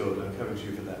 that's good. I'm coming to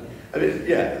you for that. I mean,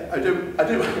 yeah, I do.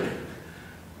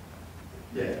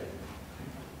 Yeah.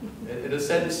 In a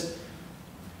sense,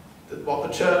 that what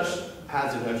the Church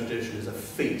has in her tradition is a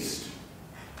feast.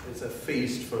 It's a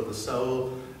feast for the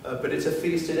soul, but it's a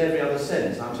feast in every other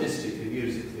sense, artistically,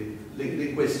 musically,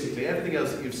 linguistically, everything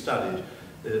else that you've studied,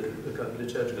 the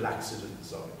liturgical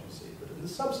accidents of it, you see. But the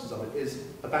substance of it is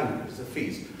a banquet, it's a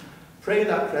feast. Pray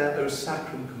that prayer, O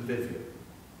Sacrum Convivium.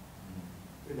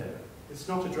 You know, it's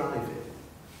not a drive-in.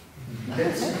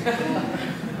 It's,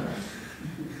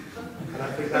 and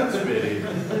I think that's really,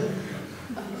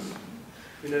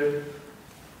 you know,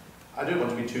 I don't want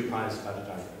to be too pious about it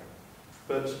either,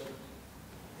 but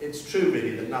it's true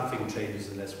really that nothing changes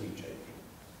unless we change.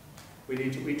 We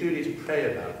do need to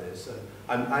pray about this.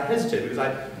 I hesitate because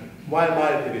why are my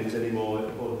opinions any more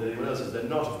important than anyone else's? They're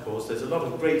not, of course. There's a lot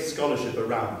of great scholarship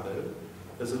around, though.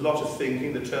 There's a lot of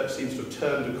thinking. The Church seems to have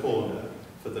turned a corner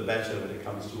for the better when it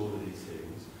comes to all of these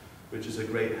things, which is a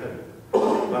great hope.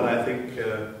 But I think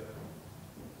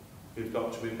we've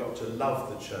got to love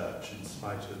the Church in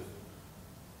spite of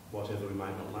whatever we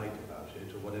might not like about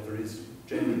it, or whatever is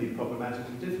genuinely problematic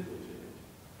and difficult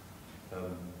in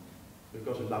it. We've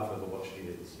got to love her for what she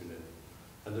is, you know.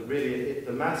 And that really,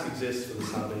 the Mass exists for the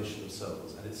salvation of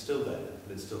souls, and it's still there,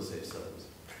 and it still saves souls.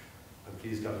 And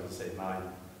please God to save mine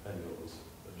and yours.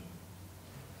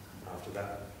 But after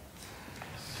that,